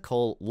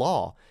Levitical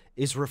law,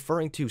 is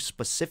referring to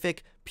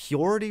specific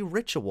purity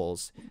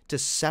rituals to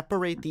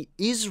separate the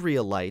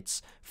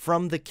Israelites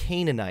from the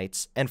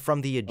Canaanites and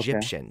from the Okay.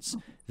 Egyptians.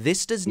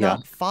 This does Yeah.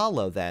 not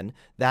follow then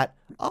that,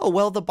 oh,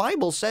 well, the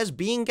Bible says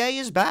being gay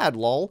is bad,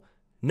 lol.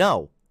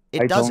 No,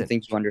 it I don't doesn't.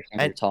 think you understand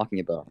what And you're talking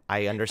about.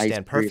 I I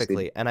understand seriously.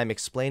 perfectly, and I'm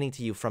explaining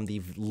to you from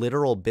the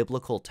literal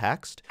biblical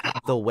text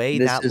the way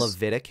This that is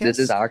Leviticus is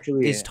this is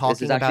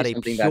talking actually about a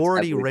something that's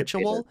purity heavily debated.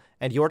 ritual,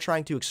 and you're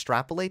trying to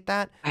extrapolate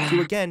that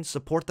to again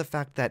support the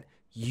fact that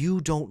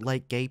you don't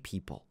like gay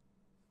people.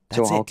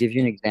 So That's I'll it. give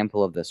you an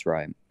example of this,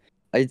 right?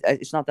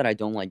 It's not that I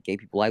don't like gay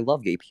people. I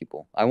love gay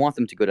people. I want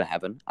them to go to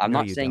heaven.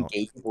 No, you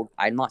don't.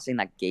 I'm not saying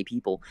that gay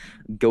people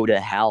go to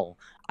hell.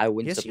 I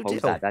wouldn't Yes, you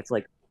suppose do. that. That's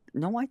like,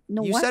 no, I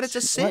no You said it's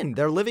what? a What? sin.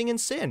 They're living in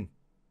sin.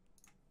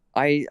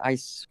 Oh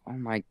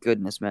my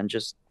goodness, man.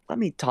 Just let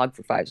me talk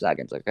for 5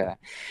 seconds, okay?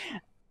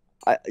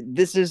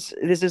 This is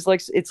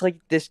like, it's like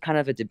this kind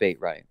of a debate,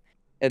 right?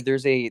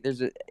 There's a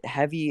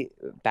heavy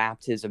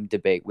baptism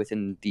debate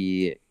within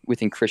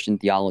Christian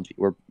theology,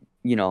 where,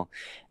 you know,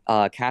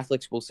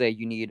 Catholics will say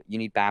you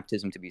need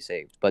baptism to be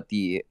saved, but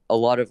a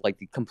lot of, like,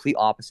 the complete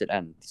opposite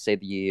end, say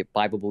the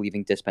Bible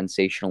believing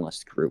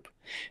dispensationalist group,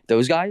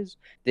 those guys,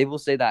 they will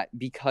say that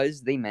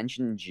because they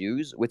mention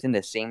Jews within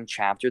the same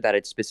chapter, that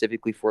it's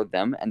specifically for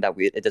them, and that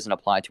it doesn't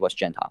apply to us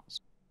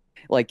Gentiles.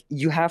 Like,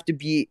 you have to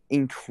be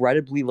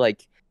incredibly,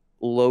 like,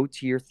 low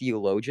tier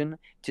theologian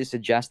to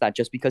suggest that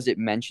just because it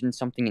mentions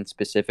something in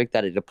specific,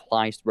 that it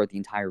applies throughout the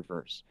entire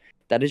verse.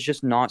 That is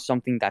just not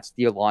something that's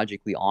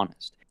theologically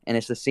honest. And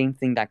it's the same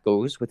thing that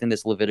goes within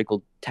this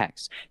Levitical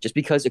text. Just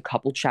because a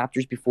couple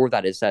chapters before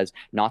that it says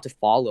not to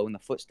follow in the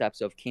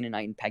footsteps of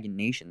Canaanite and pagan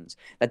nations,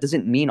 that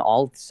doesn't mean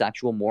all of the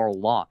sexual moral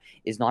law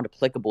is not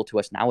applicable to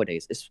us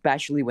nowadays,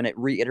 especially when it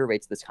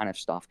reiterates this kind of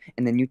stuff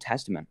in the New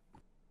Testament.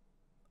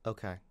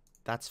 Okay,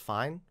 that's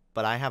fine,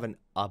 but I have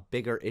a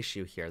bigger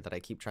issue here that I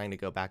keep trying to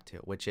go back to,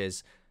 which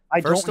is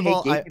I don't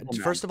hate gay people,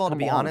 man. to Come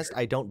be on. honest,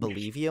 I don't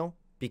believe you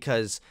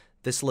because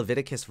this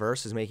Leviticus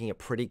verse is making it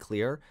pretty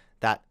clear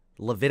that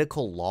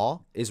Levitical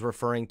law is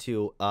referring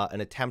to an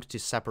attempt to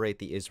separate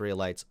the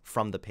Israelites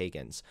from the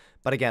pagans.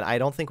 But again, I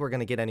don't think we're going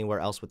to get anywhere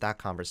else with that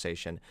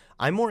conversation.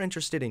 I'm more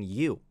interested in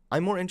you.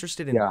 I'm more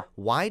interested in Yeah.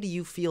 why do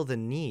you feel the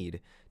need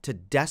to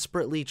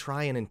desperately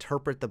try and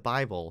interpret the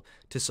Bible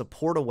to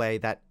support a way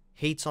that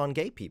hates on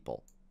gay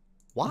people?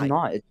 I'm Why?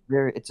 not.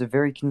 It's a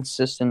very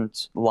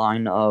consistent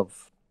line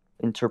of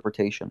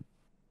interpretation.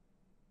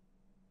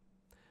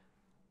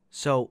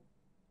 So,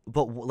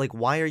 but like,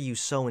 why are you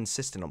so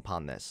insistent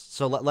upon this?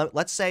 So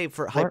let's say,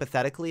 for What?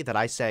 hypothetically, that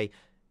I say,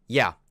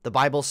 yeah, the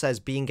Bible says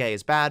being gay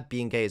is bad,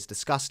 being gay is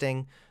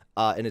disgusting,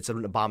 and it's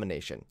an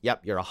abomination.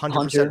 Yep, you're 100%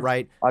 Hunter,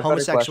 right. I've got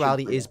a question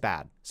Homosexuality for is you.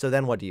 bad. So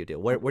then what do you do?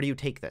 Where do you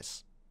take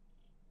this?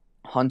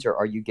 Hunter,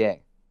 are you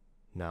gay?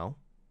 No,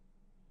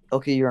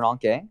 Okay, you're not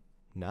gay?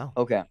 no,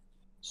 Okay.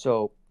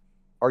 So,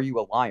 are you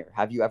a liar?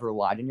 Have you ever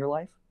lied in your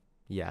life?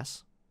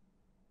 yes.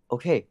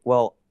 Okay,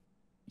 well,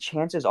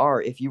 chances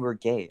are if you were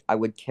gay, I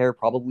would care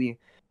probably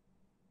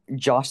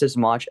just as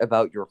much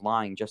about your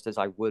lying just as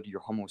I would your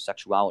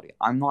homosexuality.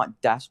 I'm not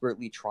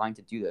desperately trying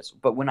to do this,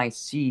 but when I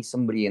see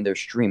somebody in their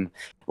stream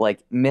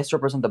like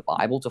misrepresent the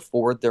Bible to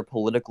forward their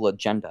political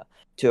agenda,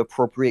 to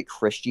appropriate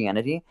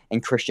Christianity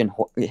and Christian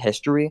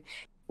history,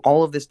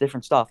 all of this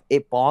different stuff,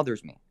 it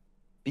bothers me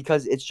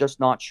because it's just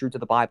not true to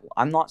the Bible.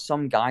 I'm not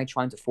some guy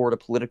trying to forward a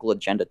political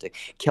agenda to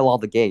kill all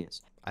the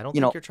gays. I don't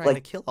You think know, you're trying to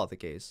like kill all the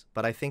gays,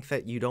 but I think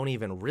that you don't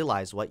even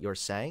realize what you're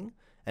saying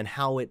and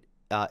how it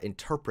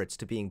interprets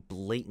to being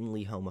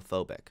blatantly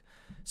homophobic.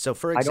 So,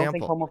 for I don't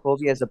think example,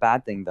 homophobia is a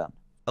bad thing then.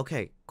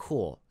 okay,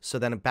 cool. So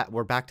then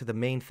we're back to the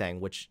main thing,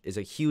 which is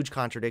a huge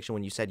contradiction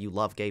when you said you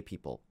love gay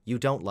people. You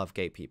don't love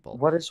gay people.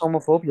 What is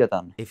homophobia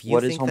then? If you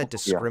What is think that homophobia?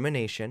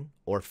 discrimination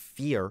or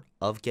fear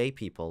of gay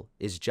people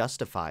is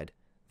justified,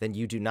 then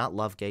you do not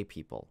love gay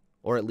people.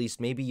 Or at least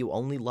maybe you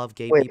only love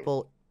gay Wait,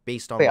 people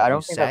based on wait, what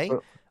you say.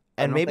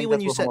 I And don't maybe think when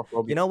that's you what said,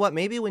 you homophobia know is. what?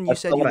 Maybe when you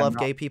That's said not you what I love meant.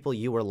 gay people,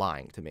 you were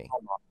lying to me.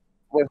 Hold on.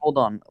 Wait, hold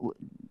on.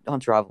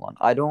 Hunter Avallone.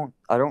 I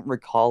don't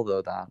recall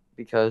though that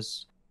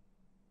because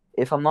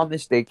if I'm not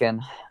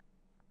mistaken,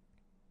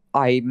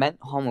 I meant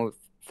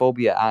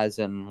homophobia as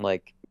in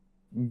like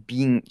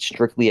being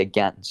strictly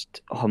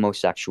against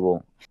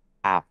homosexual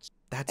acts.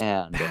 That's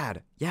And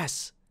bad.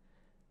 Yes.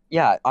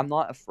 yeah, I'm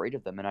not afraid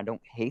of them and I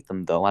don't hate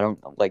them though. I don't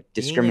like Being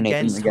discriminating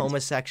against against.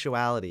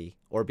 homosexuality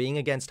or being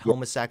against Yeah.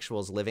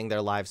 homosexuals living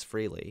their lives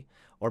freely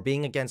or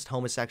being against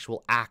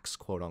homosexual acts,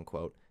 quote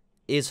unquote,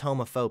 is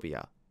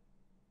homophobia.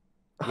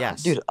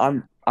 Yes. Dude,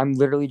 I'm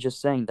literally just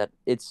saying that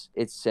it's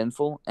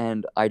sinful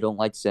and I don't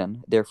like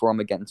sin. Therefore, I'm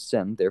against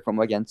sin. Therefore, I'm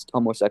against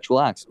homosexual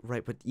acts.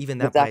 Right, but even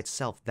But that by that's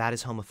itself, that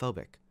is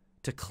homophobic.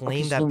 To okay.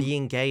 claim So that then,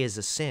 being gay is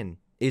a sin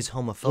is yeah.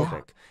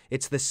 homophobic.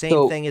 It's the same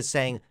So thing as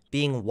saying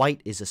being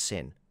white is a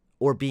sin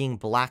or being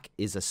black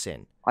is a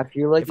sin. I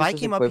feel like If I this is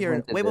came up here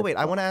and equivalent to this wait,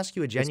 I though. want to ask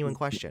you a This genuine is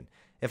question.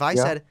 If I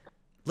yeah. said,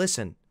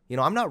 listen,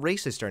 I'm not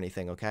racist or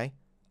anything, okay?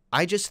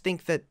 I just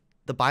think that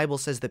the Bible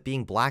says that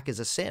being black is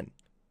a sin.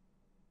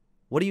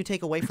 What do you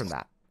take away from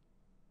that?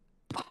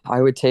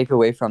 I would take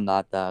away from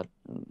that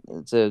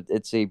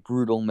it's a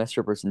brutal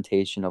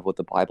misrepresentation of what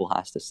the Bible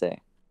has to say.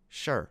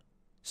 Sure.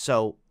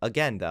 So,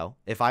 again, though,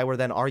 if I were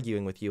then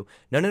arguing with you,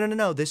 no, no, no, no,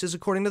 no, this is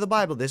according to the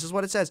Bible. This is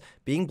what it says.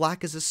 Being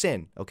black is a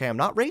sin. Okay, I'm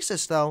not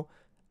racist, though.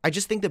 I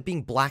just think that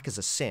being black is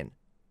a sin.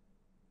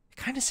 It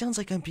kind of sounds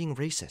like I'm being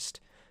racist.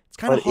 It's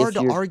kind of But hard if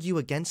to you're argue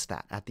against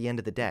that at the end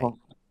of the day. well,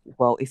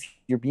 well, if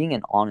you're being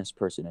an honest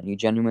person and you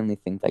genuinely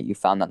think that you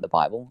found that in the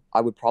Bible,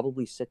 I would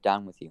probably sit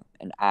down with you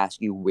and ask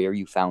you where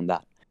you found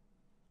that.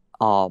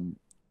 Um,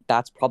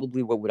 that's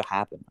probably what would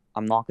happen.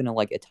 I'm not gonna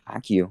like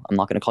attack you. I'm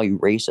not gonna call you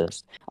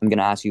racist. I'm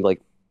gonna ask you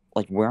like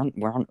where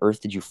on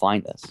earth did you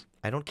find this?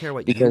 I don't care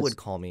what you would Because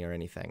call me or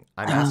anything.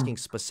 I'm I asking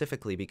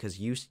specifically because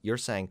you're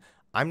saying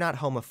I'm not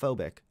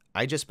homophobic.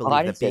 I just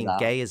believe didn't that say being that.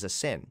 gay is a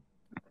sin.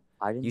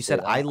 I You didn't say said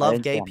I that. I love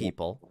didn't say gay I'm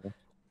people. homophobic.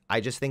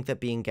 I just think that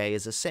being gay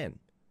is a sin.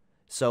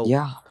 So,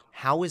 Yeah.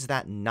 how is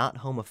that not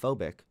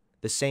homophobic?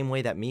 The same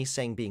way that me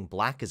saying being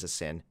black is a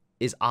sin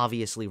is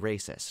obviously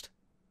racist.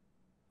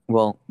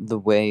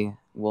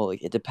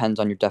 Like, it depends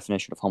on your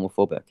definition of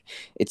homophobic.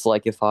 It's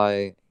like if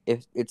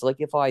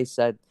I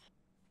said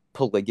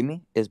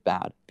polygamy is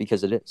bad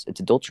because it is. It's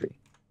adultery.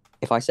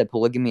 If I said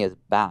polygamy is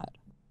bad,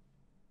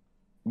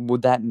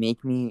 would that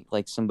make me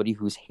like somebody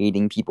who's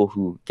hating people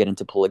who get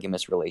into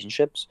polygamous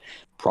relationships?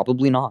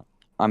 Probably not.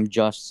 I'm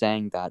just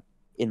saying that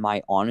in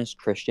my honest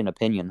Christian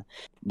opinion,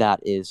 that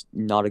is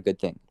not a good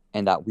thing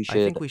and that we I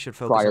think should we should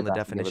focus prior on the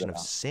that to get rid definition of of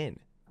that. sin.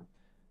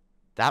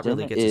 That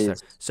really Sin gets us there.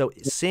 So,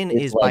 sin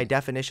is is by like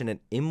definition an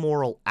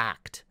immoral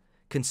act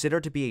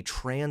considered to be a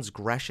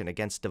transgression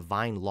against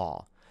divine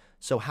law.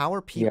 So, how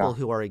are yeah. people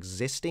who are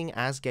existing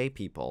as gay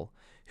people,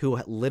 who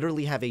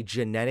literally have a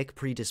genetic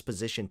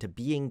predisposition to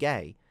being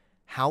gay,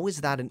 how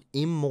is that an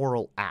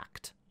immoral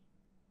act?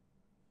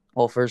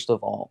 Well, first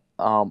of all,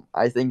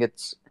 I think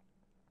it's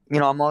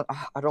I'm not.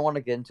 I don't want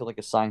to get into like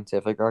a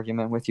scientific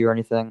argument with you or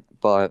anything,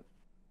 but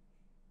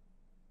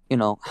you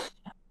know,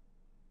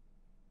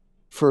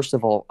 first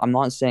of all, I'm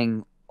not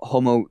saying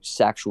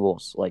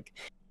homosexuals like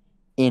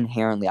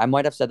inherently. I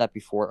might have said that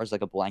before as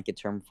like a blanket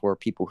term for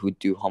people who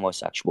do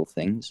homosexual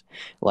things,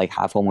 like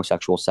have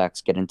homosexual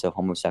sex, get into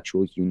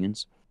homosexual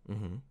unions.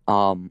 Mm-hmm.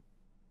 Um,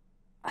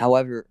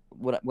 However,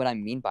 what I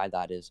mean by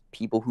that is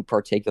people who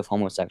partake of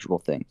homosexual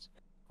things.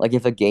 Like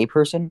if a gay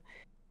person,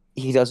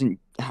 he doesn't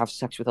have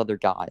sex with other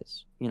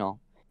guys,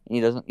 and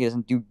he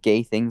doesn't do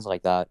gay things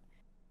like that,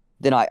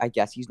 then I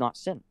guess he's not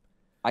sin.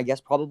 I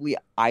guess probably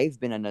I've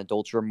been an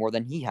adulterer more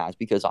than he has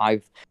because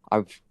I've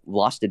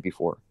lusted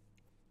before.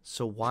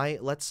 So why?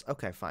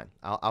 Okay, fine.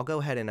 I'll go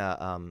ahead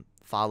and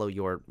follow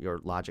your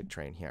logic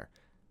train here.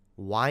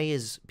 Why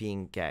is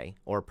being gay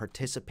or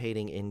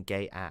participating in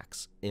gay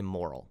acts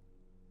immoral?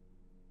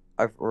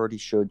 I've already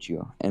showed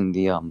you, and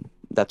the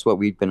that's what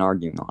we've been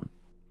arguing on.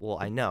 Well,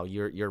 I know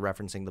you're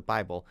referencing the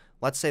Bible.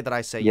 Let's say that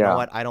I say, you know Yeah.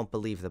 what? I don't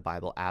believe the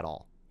Bible at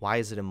all. Why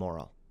is it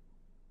immoral?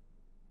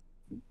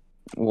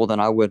 Well, then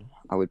I would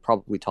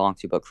probably talk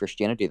to you about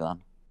Christianity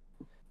then.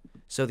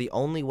 So the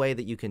only way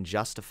that you can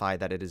justify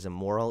that it is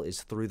immoral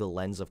is through the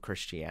lens of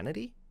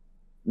Christianity?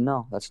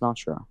 No, that's not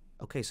true.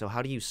 Okay, so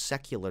how do you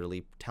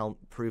secularly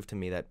prove to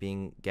me that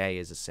being gay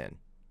is a sin?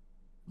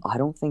 I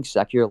don't think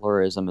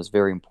secularism is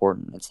very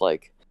important. It's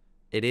like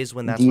It is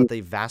when that's the what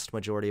the vast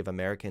majority of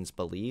Americans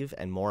believe,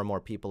 and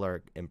more people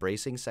are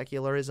embracing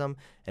secularism,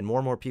 and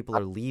more people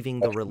are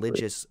leaving the question for you.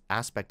 religious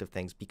aspect of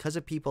things because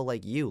of people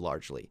like you,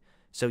 largely.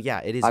 So yeah,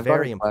 it is I've got a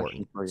very question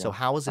important. for So you.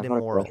 how is it I've got a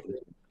immoral? question.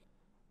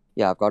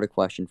 Yeah, I've got a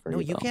question for No,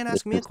 you you though. can't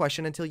This ask me a is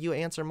question until you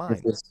answer this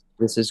mine. is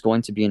this is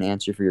going to be an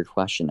answer for your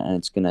question, and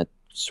it's gonna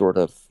sort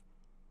of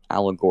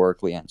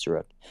allegorically answer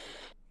it.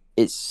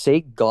 It's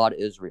say God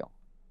is real.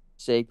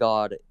 Say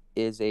God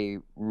is a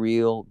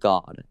real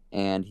God,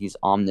 and He's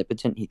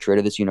omnipotent. He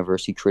created this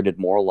universe. He created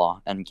moral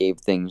law and gave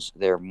things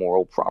their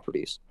moral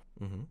properties.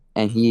 Hmm.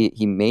 And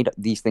he made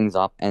these things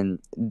up, and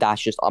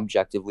that's just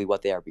objectively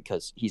what they are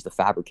because He's the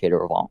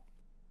fabricator of all.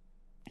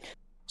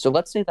 So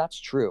let's say that's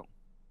true,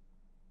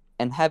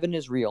 and heaven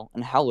is real,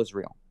 and hell is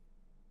real.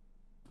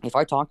 If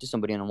I talk to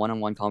somebody in a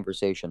one-on-one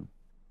conversation,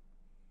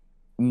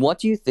 what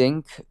do you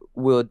think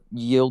would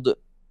yield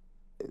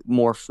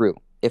more fruit?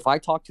 If I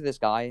talk to this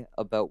guy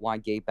about why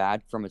gay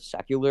bad from a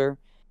secular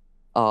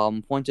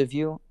point of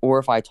view, or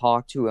if I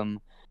talk to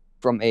him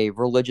from a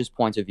religious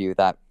point of view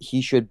that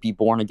he should be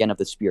born again of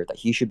the Spirit, that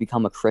he should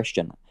become a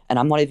Christian. And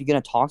I'm not even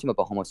going to talk to him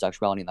about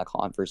homosexuality in that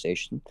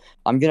conversation.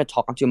 I'm going to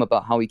talk to him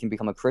about how he can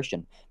become a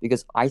Christian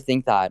because I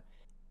think that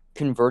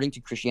converting to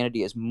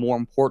Christianity is more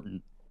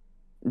important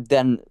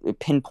than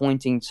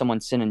pinpointing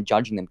someone's sin and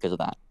judging them because of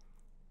that.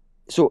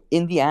 So,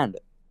 in the end,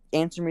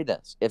 answer me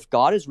this: if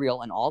God is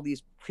real and all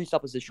these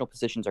presuppositional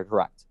positions are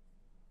correct,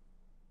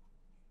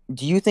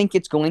 do you think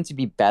it's going to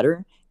be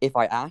better if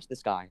I ask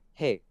this guy,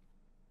 hey,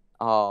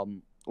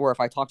 or if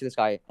I talk to this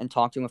guy and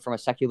talk to him from a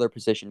secular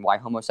position why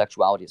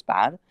homosexuality is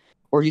bad?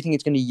 Or do you think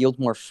it's going to yield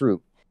more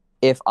fruit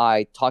if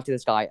I talk to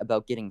this guy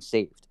about getting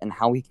saved and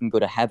how he can go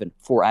to heaven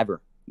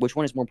forever? Which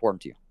one is more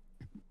important to you?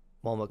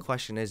 Well, the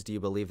question is, do you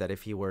believe that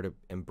if he were to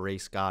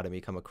embrace God and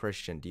become a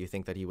Christian, do you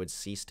think that he would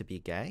cease to be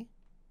gay?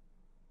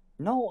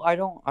 No, I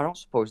don't. I don't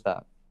suppose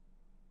that.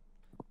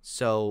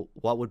 So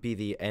what would be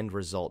the end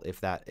result if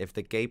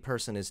the gay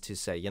person is to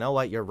say, you know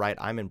what, you're right,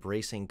 I'm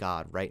embracing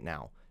God right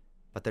now,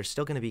 but they're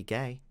still going to be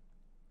gay.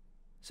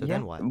 So Yeah.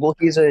 then what? Well,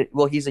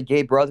 he's a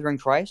gay brother in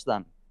Christ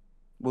then.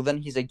 Well, then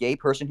he's a gay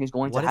person who's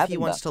going to What if he heaven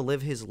then. wants to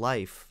live his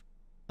life,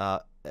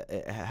 have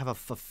a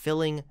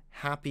fulfilling,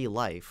 happy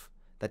life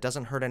that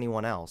doesn't hurt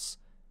anyone else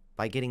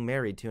by getting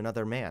married to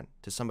another man,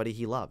 to somebody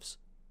he loves?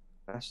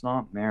 That's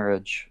not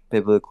marriage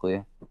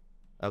biblically.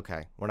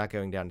 Okay, we're not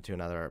going down into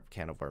another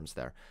can of worms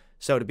there.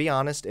 So to be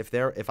honest,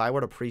 if I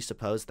were to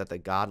presuppose that the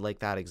God like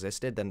that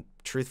existed, then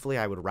truthfully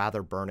I would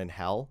rather burn in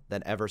hell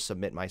than ever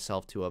submit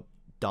myself to a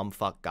dumb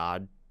fuck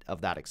God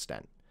of that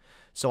extent.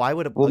 So I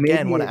would Well,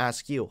 again want maybe to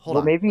ask you, hold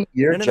well on. maybe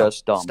you're No.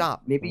 just dumb.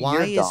 Stop. Maybe Why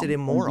you're is it dumb and you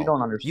immoral? don't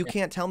You understand.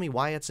 can't tell me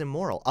why it's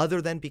immoral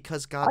other than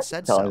because I God can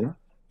said tell so. you.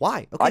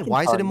 Why? Okay, I can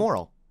why is it tell you.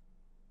 immoral?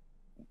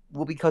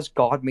 Well, because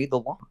God made the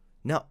law.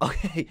 No,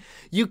 okay.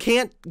 You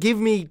can't give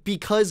me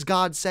because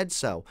God said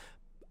so.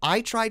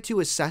 I try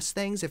to assess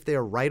things if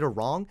they're right or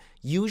wrong,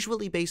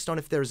 usually based on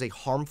if there's a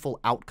harmful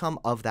outcome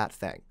of that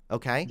thing,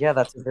 okay? Yeah,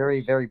 that's a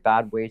very, very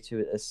bad way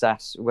to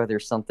assess whether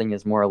something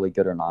is morally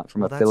good or not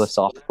from Well, a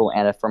philosophical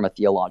and from a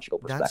theological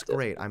that's perspective.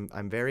 great.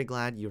 I'm very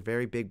glad you're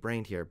very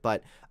big-brained here.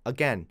 But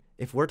again,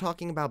 if we're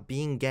talking about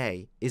being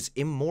gay is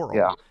immoral,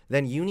 Yeah.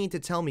 then you need to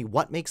tell me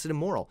what makes it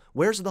immoral.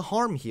 Where's the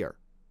harm here?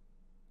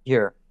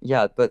 Here,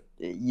 yeah, but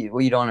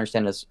what you don't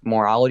understand is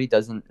morality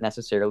doesn't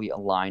necessarily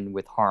align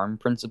with harm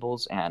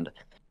principles and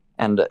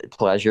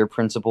pleasure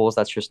principles.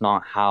 That's just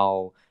not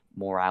how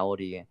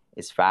morality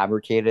is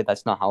fabricated.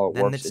 That's not how it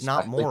Then works, it's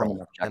not especially from an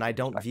moral. Then I objective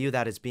don't perspective. view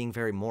that as being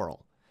very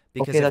moral.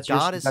 Okay, that's your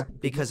Because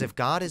subjective if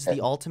God is opinion.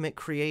 the ultimate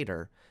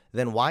creator,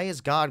 then why is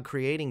God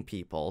creating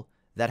people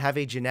that have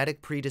a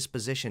genetic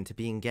predisposition to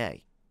being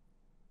gay?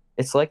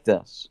 It's like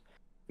this.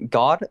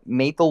 God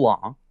made the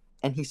law,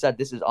 and he said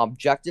this is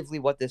objectively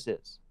what this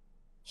is.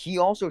 He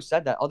also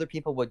said that other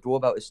people would go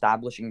about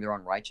establishing their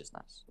own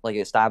righteousness, like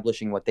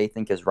establishing what they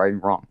think is right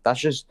and wrong. That's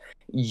just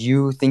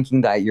you thinking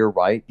that you're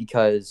right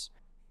because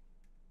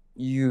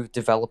you've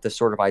developed this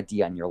sort of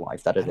idea in your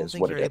life that I it don't is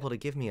think what you're it is. able to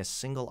give me a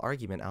single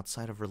argument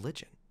outside of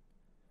religion.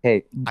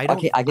 Hey, I don't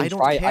okay, I can I don't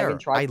try. I can care.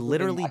 try I proving.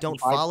 literally I can don't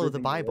try follow the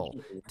proving Bible.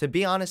 religion. To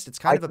be honest, it's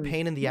kind I of a can.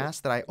 pain in the Here, ass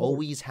that I here,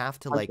 always have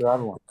to punch like your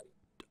other one.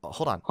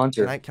 hold on. Can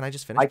Hunter, I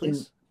just finish, I can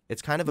please?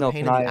 It's kind of a no,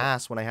 pain can in the I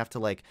ass when I have to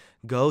like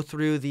go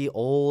through the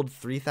old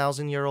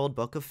 3,000-year-old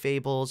book of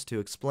fables to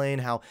explain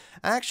how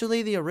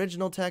actually the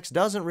original text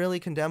doesn't really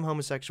condemn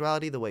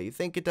homosexuality the way you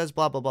think it does,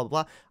 blah blah blah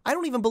blah. I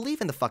don't even believe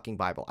in the fucking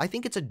Bible. I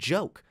think it's a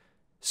joke.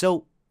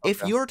 So, if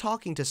Okay. you're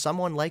talking to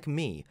someone like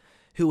me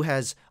who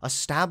has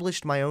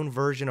established my own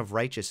version of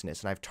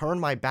righteousness and I've turned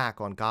my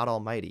back on God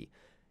Almighty,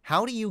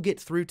 how do you get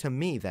through to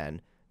me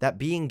then that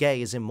being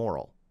gay is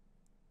immoral?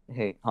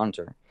 Hey,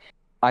 Hunter.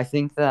 I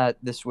think that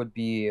this would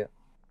be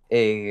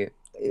a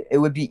it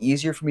would be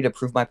easier for me to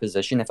prove my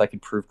position if I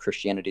could prove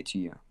Christianity to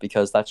you,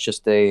 because that's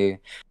just a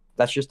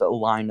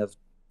line of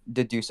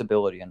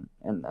deducibility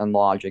and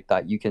logic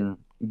that you can,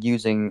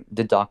 using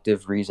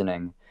deductive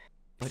reasoning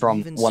But from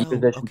even one so,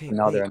 position to okay,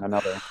 another wait. and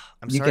another.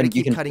 I'm sorry to You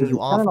keep can cutting prove you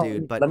it. No, no, off, no.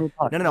 dude, but Let me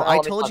talk. no, no, No, no. no, I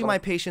let me told talk. you my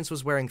patience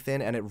was wearing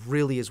thin, and it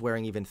really is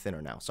wearing even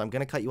thinner now. So I'm going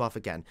to cut you off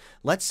again.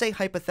 Let's say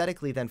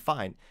hypothetically, then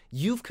fine.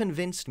 You've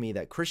convinced me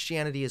that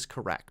Christianity is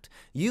correct.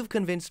 You've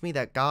convinced me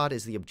that God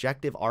is the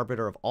objective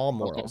arbiter of all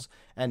Okay. morals.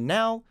 And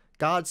now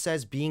God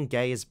says being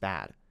gay is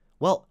bad.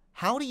 Well,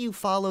 how do you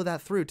follow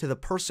that through to the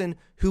person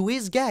who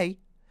is gay,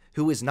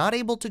 who is not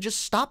able to just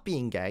stop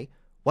being gay?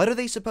 What are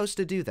they supposed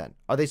to do then?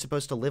 Are they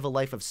supposed to live a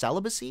life of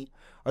celibacy?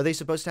 Are they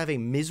supposed to have a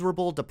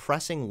miserable,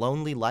 depressing,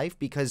 lonely life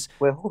Wait,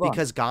 hold on.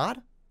 because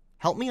God?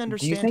 Help me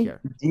understand here.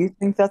 Do you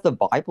think that the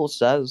Bible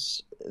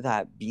says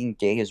that being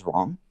gay is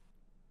wrong?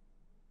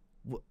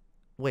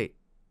 Wait,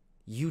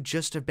 you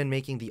just have been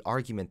making the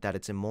argument that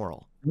it's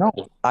immoral. No.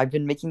 I've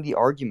been making the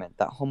argument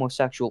that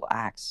homosexual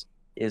acts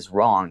is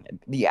wrong.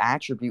 The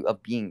attribute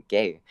of being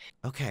gay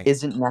Okay,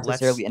 isn't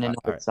necessarily in and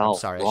of all right, I'm itself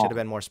sorry, I should have wrong.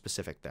 been more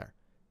specific there.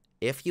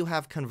 If you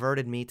have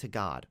converted me to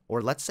God,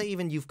 or let's say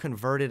even you've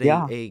converted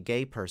Yeah. a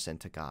gay person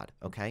to God,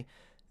 okay,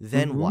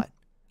 then Mm-hmm. what?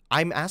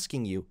 I'm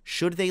asking you,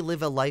 should they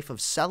live a life of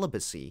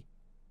celibacy,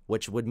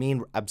 which would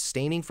mean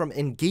abstaining from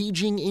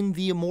engaging in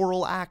the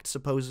immoral act,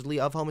 supposedly,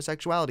 of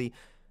homosexuality?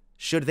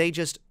 Should they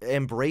just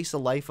embrace a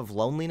life of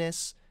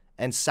loneliness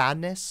and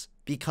sadness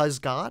because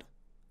God?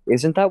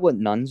 Isn't that what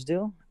nuns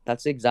do?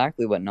 That's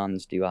exactly what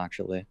nuns do,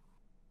 actually.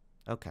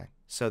 Okay.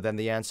 So then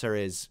the answer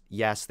is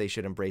yes, they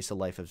should embrace a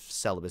life of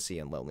celibacy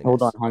and Hold on,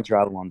 loneliness. Hunter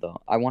Avallone, though.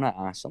 I want to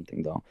ask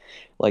something, though.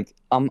 Like,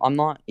 I'm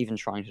not even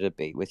trying to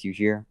debate with you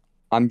here.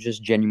 I'm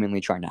just genuinely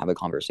trying to have a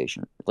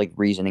conversation, like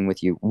reasoning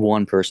with you,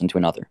 one person to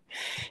another.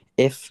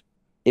 If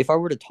if I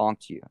were to talk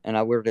to you and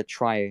I were to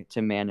try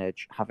to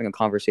manage having a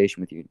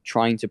conversation with you,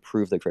 trying to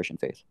prove the Christian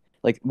faith,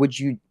 like, would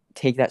you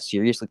take that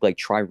seriously? Like,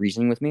 try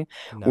reasoning with me,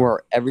 No.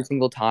 or every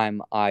single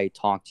time I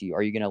talk to you,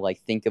 are you gonna like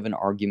think of an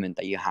argument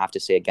that you have to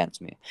say against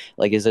me?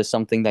 Like, is this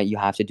something that you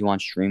have to do on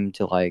stream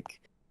to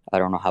like, I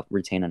don't know, have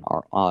retain an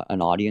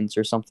audience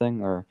or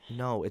something? Or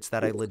No, it's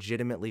that I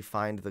legitimately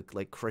find the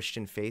like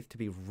Christian faith to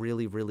be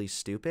really, really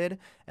stupid.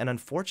 And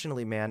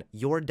unfortunately, man,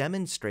 you're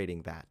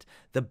demonstrating that.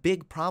 The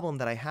big problem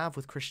that I have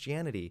with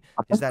Christianity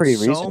is that's that pretty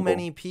so reasonable.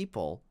 many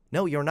people,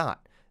 no, you're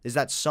not, is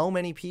that so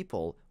many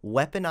people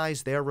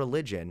weaponize their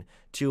religion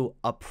to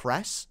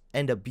oppress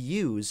and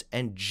abuse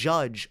and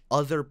judge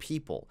other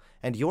people.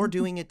 And you're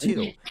doing it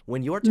too.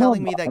 When you're No,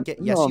 telling I'm me that not.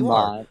 yes, No, I'm you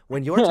are. not.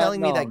 When you're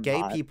telling me No, that I'm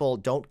gay not. people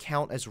don't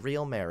count as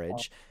real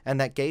marriage, and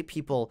that gay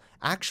people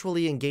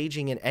actually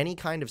engaging in any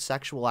kind of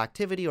sexual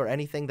activity or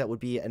anything that would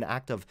be an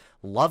act of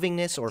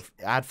lovingness or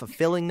add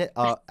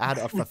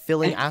a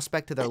fulfilling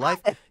aspect to their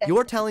life,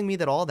 you're telling me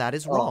that all that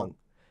is Uh, wrong.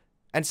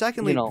 And you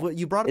secondly, know,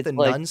 you brought up the it's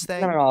like nuns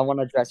no, no, thing. no. I want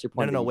to address your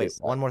No, no, point that no, you wait. just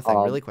said. One more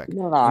thing, really quick.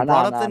 No, You no, brought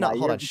no, up no, the no.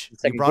 hold You're on. just a You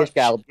second. brought Gish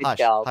gallop, gish hush,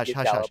 gallop, hush, gish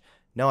hush, hush. gallop.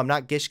 No, I'm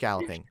not gish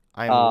galloping.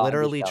 I am Gish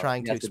literally gallop.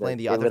 trying to Yes, it is. explain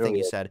the It other thing literally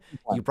you is. said. Two You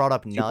points. brought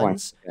up 2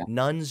 points. nuns. Yeah.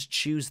 Nuns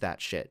choose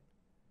that shit.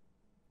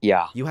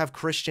 Yeah. You have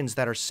Christians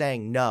that are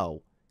saying,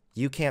 no,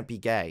 you can't be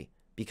gay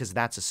because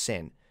that's a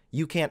sin.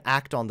 You can't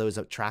act on those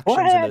attractions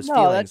and What? those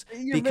No, that's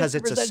feelings you're because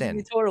it's a misrepresenting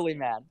me sin. totally,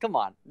 man. Come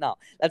on. No,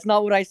 that's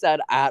not what I said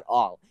at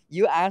all.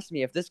 You asked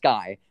me if this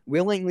guy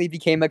willingly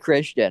became a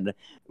Christian,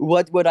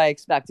 what would I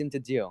expect him to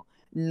do?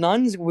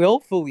 Nuns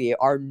willfully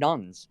are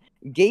nuns.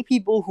 Gay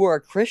people who are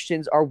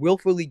Christians are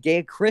willfully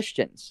gay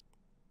Christians.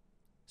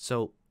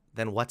 So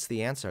then what's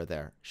the answer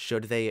there?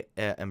 Should they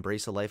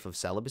embrace a life of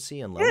celibacy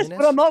and Yes,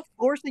 but I'm loneliness? not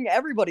forcing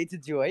everybody to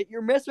do it.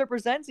 You're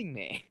misrepresenting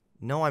me.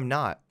 No, I'm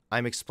not.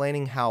 I'm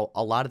explaining how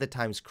a lot of the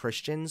times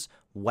Christians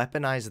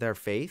weaponize their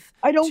faith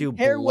I don't to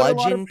care what a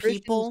lot of bludgeon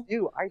Christians people.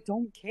 do. I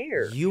don't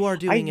care. You are I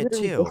doing it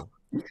literally don't.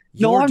 too.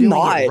 No, You're I'm doing it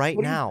not. right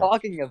What are you now.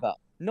 talking about?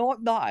 No,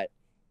 I'm not.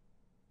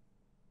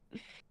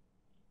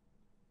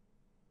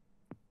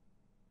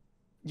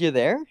 You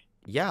there?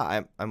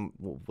 Yeah, I'm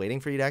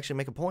waiting for you to actually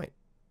make a point.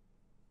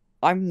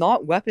 I'm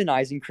not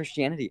weaponizing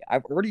Christianity.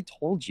 I've already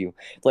told you.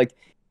 Like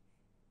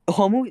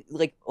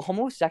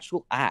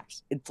homosexual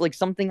acts. It's like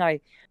something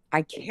I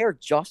care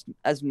just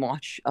as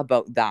much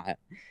about that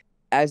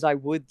as I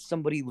would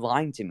somebody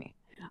lying to me.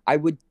 I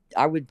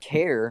would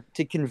care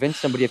to convince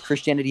somebody of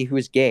Christianity who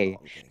is Oh, gay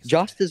I'm getting such a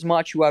just headache. as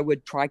much who I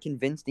would try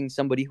convincing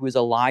somebody who is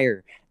a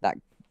liar that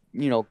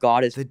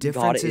God is The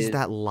God difference is is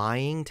that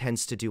lying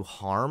tends to do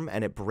harm,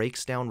 and it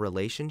breaks down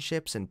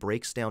relationships and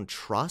breaks down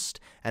trust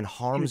and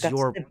dude, harms that's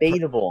your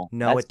debatable.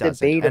 no, That's it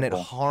doesn't. And it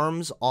debatable.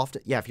 harms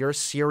often. Yeah, if you're a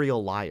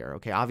serial liar,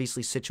 okay,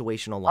 obviously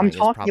situational I'm lying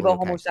is talking probably about okay.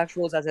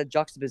 homosexuals as a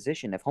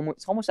juxtaposition. If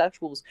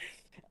homosexuals,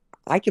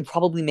 I could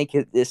probably make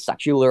this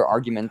secular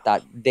Oh my argument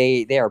that God.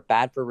 they are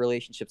bad for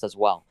relationships as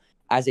well,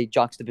 as a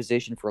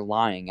juxtaposition for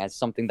lying, as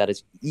something that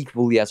is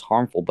equally as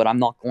harmful. But I'm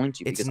not going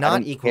to It's because I not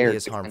don't care equally to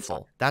as explain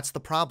that. harmful. That's the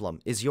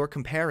problem. Is you're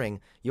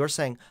comparing, you're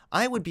saying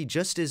I would be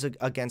just as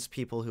against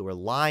people who are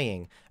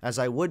lying as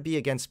I would be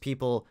against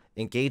people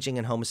engaging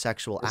in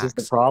homosexual This is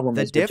the acts. problem: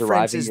 The is you're difference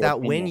deriving is your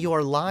that when opinion.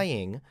 you're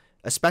lying,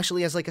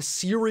 especially as like a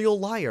serial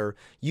liar,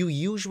 you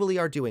usually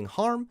are doing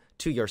harm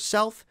to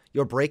yourself.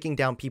 You're breaking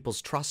down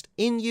people's trust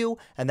in you,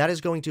 and that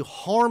is going to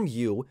harm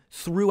you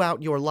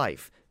throughout your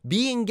life.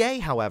 Being gay,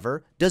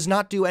 however, does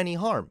not do any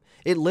harm.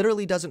 It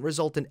literally doesn't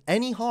result in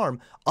any harm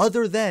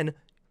other than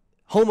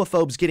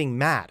homophobes getting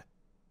mad.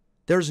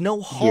 There's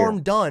no Yeah,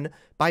 harm done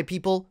by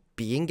people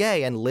being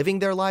gay and living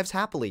their lives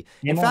happily.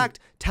 In amen. fact,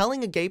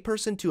 telling a gay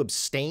person to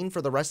abstain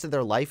for the rest of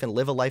their life and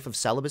live a life of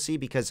celibacy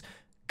because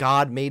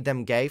God made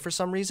them gay for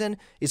some reason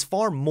is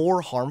far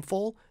more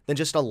harmful than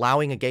just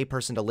allowing a gay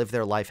person to live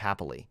their life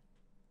happily.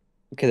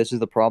 Okay, this is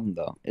the problem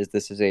though. Is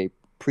this is a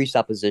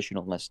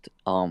presuppositionalist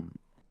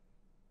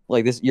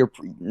like this you're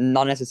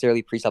not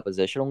necessarily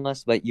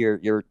presuppositionalist, but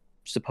you're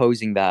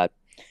supposing that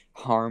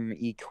harm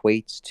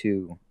equates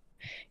to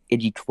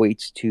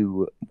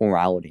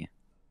morality,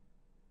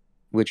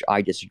 which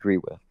I disagree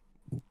with.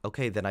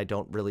 Okay, then I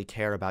don't really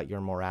care about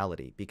your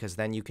morality because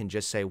then you can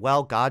just say,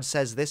 well, God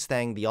says this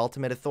thing, the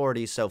ultimate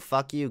authority, so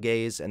fuck you,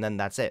 gays, and then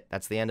that's it.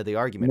 That's the end of the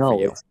argument for No,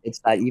 you. it's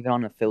that even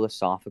on a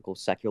philosophical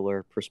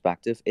secular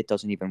perspective, it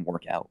doesn't even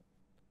work out.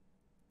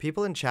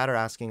 People in chat are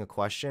asking a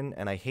question,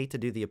 and I hate to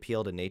do the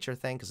appeal to nature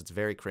thing because it's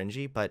very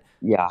cringy, but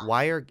Yeah,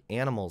 why are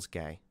animals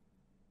gay?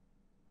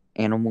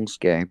 animals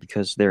gay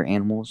because they're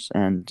animals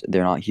and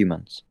they're not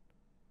humans.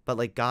 But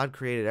like God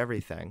created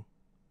everything.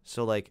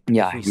 So like if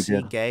Yeah, we he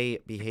see did. gay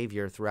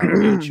behavior throughout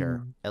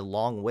nature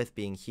along with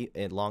being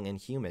along in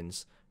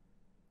humans,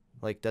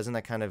 like doesn't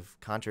that kind of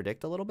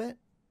contradict a little bit?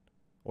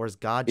 Or is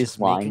God Is just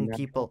lying making natural?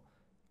 people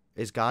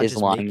is God Is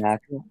just lying make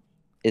natural?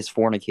 Is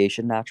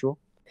fornication natural?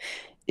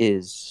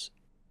 Is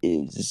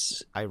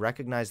is I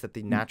recognize that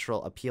the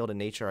natural appeal to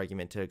nature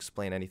argument to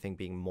explain anything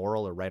being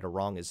moral or right or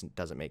wrong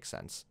doesn't make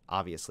sense.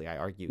 Obviously, I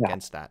argue yeah.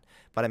 against that.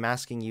 But I'm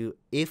asking you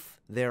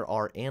if there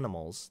are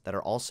animals that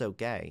are also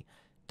gay,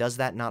 does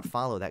that not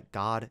follow that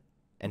God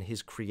and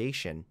his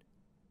creation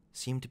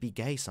seem to be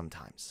gay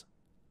sometimes?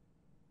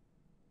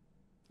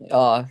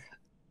 Uh,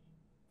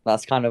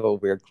 that's kind of a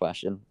weird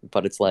question,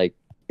 but it's like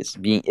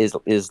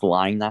is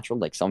lying natural?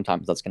 Like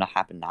sometimes that's gonna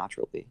happen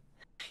naturally.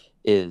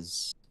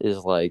 Is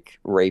like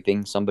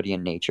raping somebody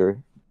in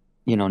nature,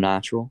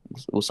 natural?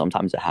 Well,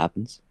 sometimes it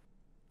happens.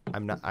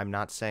 I'm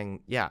not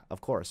saying yeah,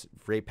 of course,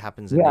 rape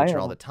happens in Yeah, nature yeah.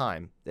 all the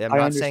time. I'm I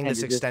not saying understand. this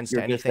You're just extends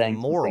to you're just anything saying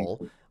something.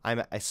 moral.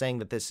 I'm saying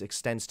that this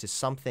extends to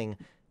something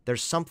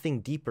there's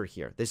something deeper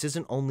here. This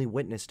isn't only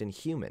witnessed in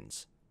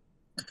humans.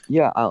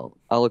 Yeah,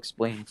 I'll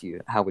explain to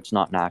you how it's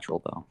not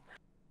natural though.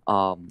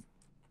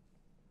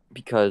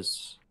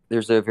 Because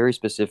there's a very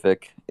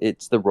specific.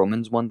 It's the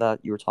Romans one that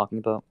you were talking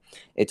about.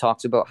 It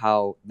talks about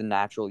how the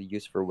natural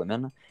use for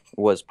women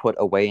was put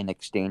away in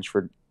exchange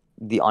for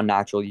the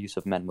unnatural use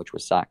of men, which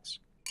was sex.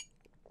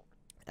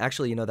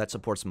 Actually, that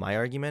supports my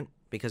argument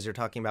because you're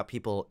talking about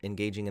people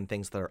engaging in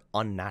things that are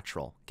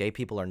unnatural. Gay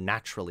people are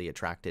naturally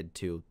attracted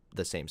to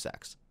the same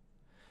sex.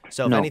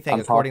 So, if No, anything,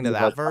 according to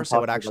that I'm verse, it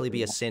would talking about actually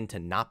be a sin to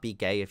not be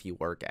gay if you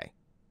were gay.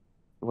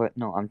 what?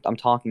 No, I'm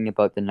talking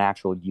about the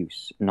natural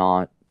use,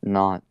 not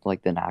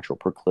like the natural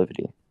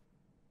proclivity.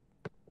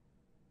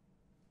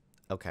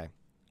 Okay.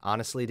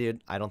 Honestly,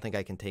 dude, I don't think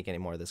I can take any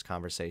more of this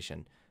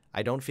conversation.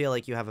 I don't feel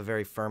like you have a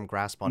very firm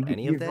grasp on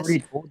any of You've this. already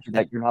told you And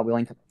that you're not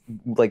willing to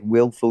like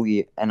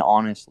willfully and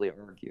honestly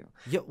argue.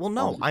 yeah, well,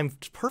 no, Um, I'm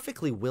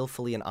perfectly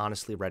willfully and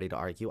honestly ready to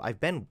argue. I've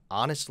been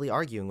honestly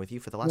arguing with you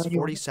for the no, last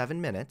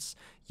 47 minutes.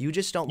 You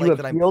just don't you like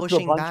that I'm appeal to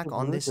a pushing bunch back of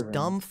on this Lutherans.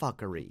 dumb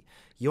fuckery.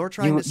 You're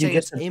trying You to you say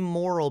just it's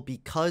immoral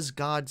because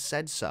God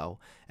said so.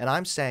 And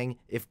I'm saying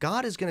if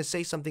God is going to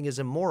say something is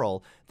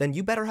immoral, then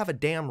you better have a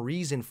damn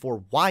reason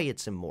for why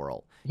it's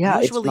immoral. yeah,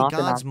 it's Usually, not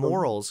the God's natural use.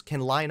 morals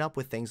can line up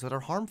with things that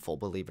are harmful,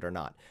 believe it or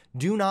not.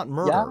 Do not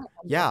Yeah, murder.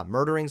 Yeah,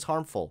 murdering's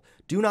harmful.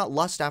 Do not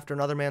lust after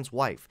another man's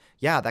wife.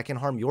 Yeah, that can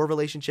harm your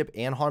relationship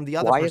and harm the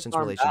other why is person's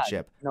harm bad?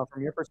 relationship. No,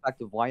 from your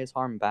perspective, why is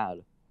harm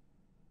bad?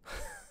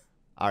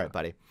 All right,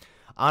 buddy.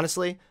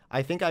 Honestly,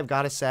 I think I've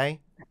got to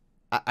say,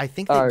 I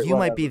think All that right, you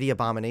might be whatever. the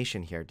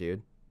abomination here,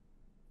 dude.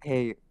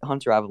 Hey,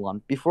 Hunter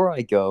Avallone, before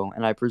I go,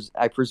 and I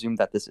presume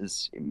that this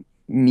is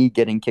me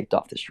getting kicked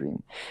off the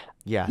stream.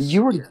 Yes.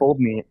 You already told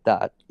me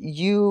that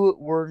you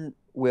weren't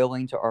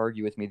willing to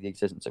argue with me the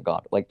existence of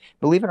God. Like,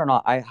 believe it or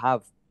not, I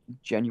have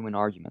genuine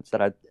arguments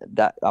that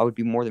I would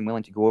be more than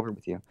willing to go over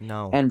with you.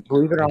 No, And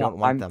believe it I or not, don't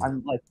want them.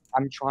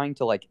 I'm trying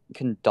to like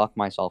conduct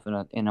myself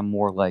in a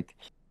more like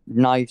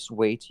nice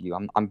way to you.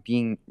 I'm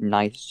being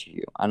nice to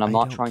you, and I'm I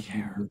not don't trying to be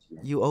care. mean to you.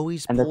 You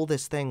always And that's pull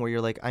this thing where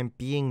you're like, I'm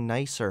being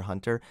nicer,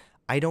 Hunter.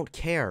 I don't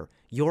care.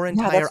 Your yeah,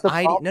 entire that's the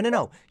no, problem. no,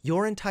 no.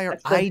 Your entire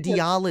That's the problem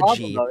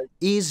ideology though.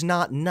 is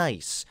not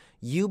nice.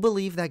 You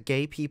believe that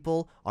gay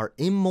people are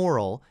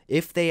immoral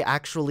if they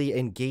actually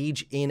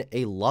engage in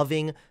a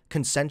loving,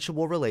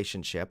 consensual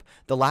relationship.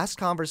 The last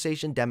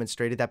conversation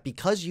demonstrated that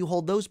because you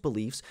hold those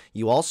beliefs,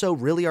 you also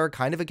really are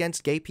kind of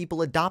against gay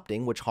people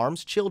adopting, which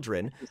harms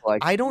children. It's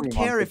like I don't 3 months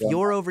care if ago.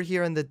 you're over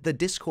here in the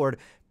Discord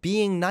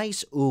being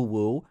nice,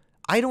 ooh-woo.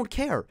 I don't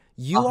care.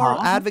 You are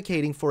Uh-huh.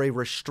 advocating for a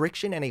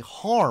restriction and a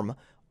harm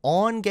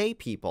on gay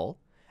people.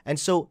 And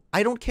so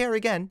I don't care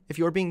again if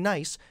you're being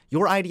nice.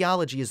 Your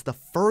ideology is the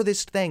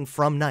furthest thing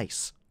from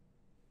nice.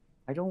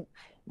 I don't.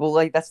 Well,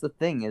 like that's the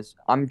thing is,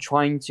 I'm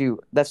trying to.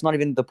 That's not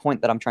even the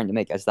point that I'm trying to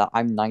make. Is that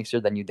I'm nicer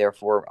than you,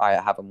 therefore I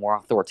have a more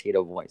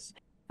authoritative voice.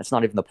 That's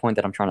not even the point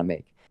that I'm trying to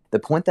make. The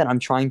point that I'm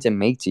trying to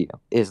make to you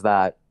is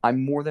that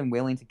I'm more than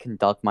willing to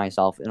conduct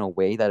myself in a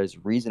way that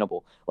is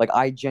reasonable. Like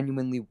I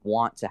genuinely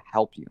want to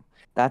help you.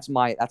 That's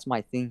my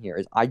thing here.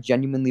 Is I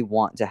genuinely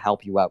want to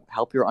help you out,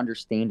 help your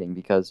understanding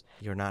because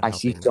You're not I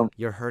see helping me. so.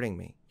 You're hurting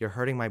me. You're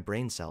hurting my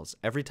brain cells.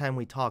 Every time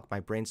we talk, my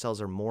brain cells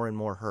are more and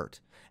more hurt.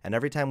 And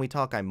every time we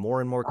talk, I'm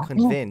more and more Oh,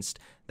 convinced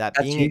that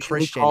that's being a usually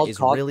Christian called is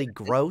really cognitive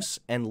dissonance. gross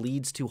and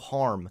leads to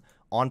harm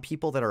on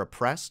people that are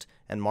oppressed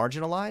and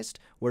marginalized.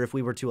 Where if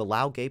we were to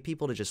allow gay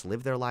people to just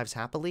live their lives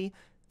happily,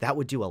 that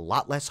would do a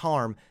lot less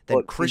harm than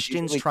But they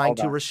Christians usually trying call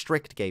to that.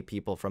 restrict gay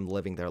people from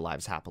living their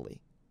lives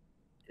happily.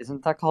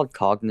 Isn't that called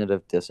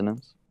cognitive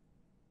dissonance?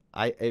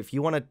 If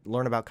you want to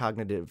learn about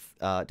cognitive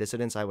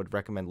dissonance, I would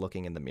recommend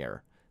looking in the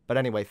mirror. But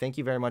anyway, thank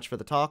you very much for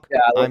the talk. Yeah,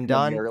 I look I'm in the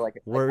done. mirror like I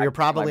You're look at my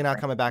probably not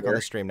brain coming in the back on the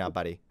mirror. stream now,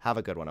 buddy. Have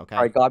a good one, All okay?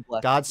 right, God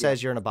bless. God See ya.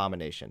 says you're an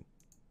abomination.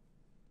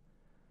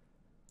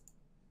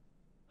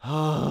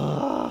 Okay.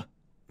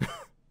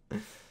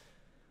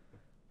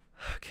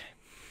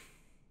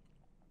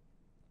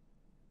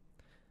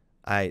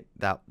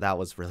 That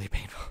was really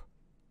painful.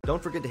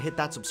 Don't forget to hit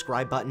that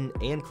subscribe button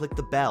and click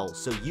the bell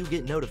so you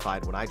get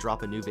notified when I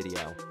drop a new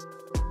video.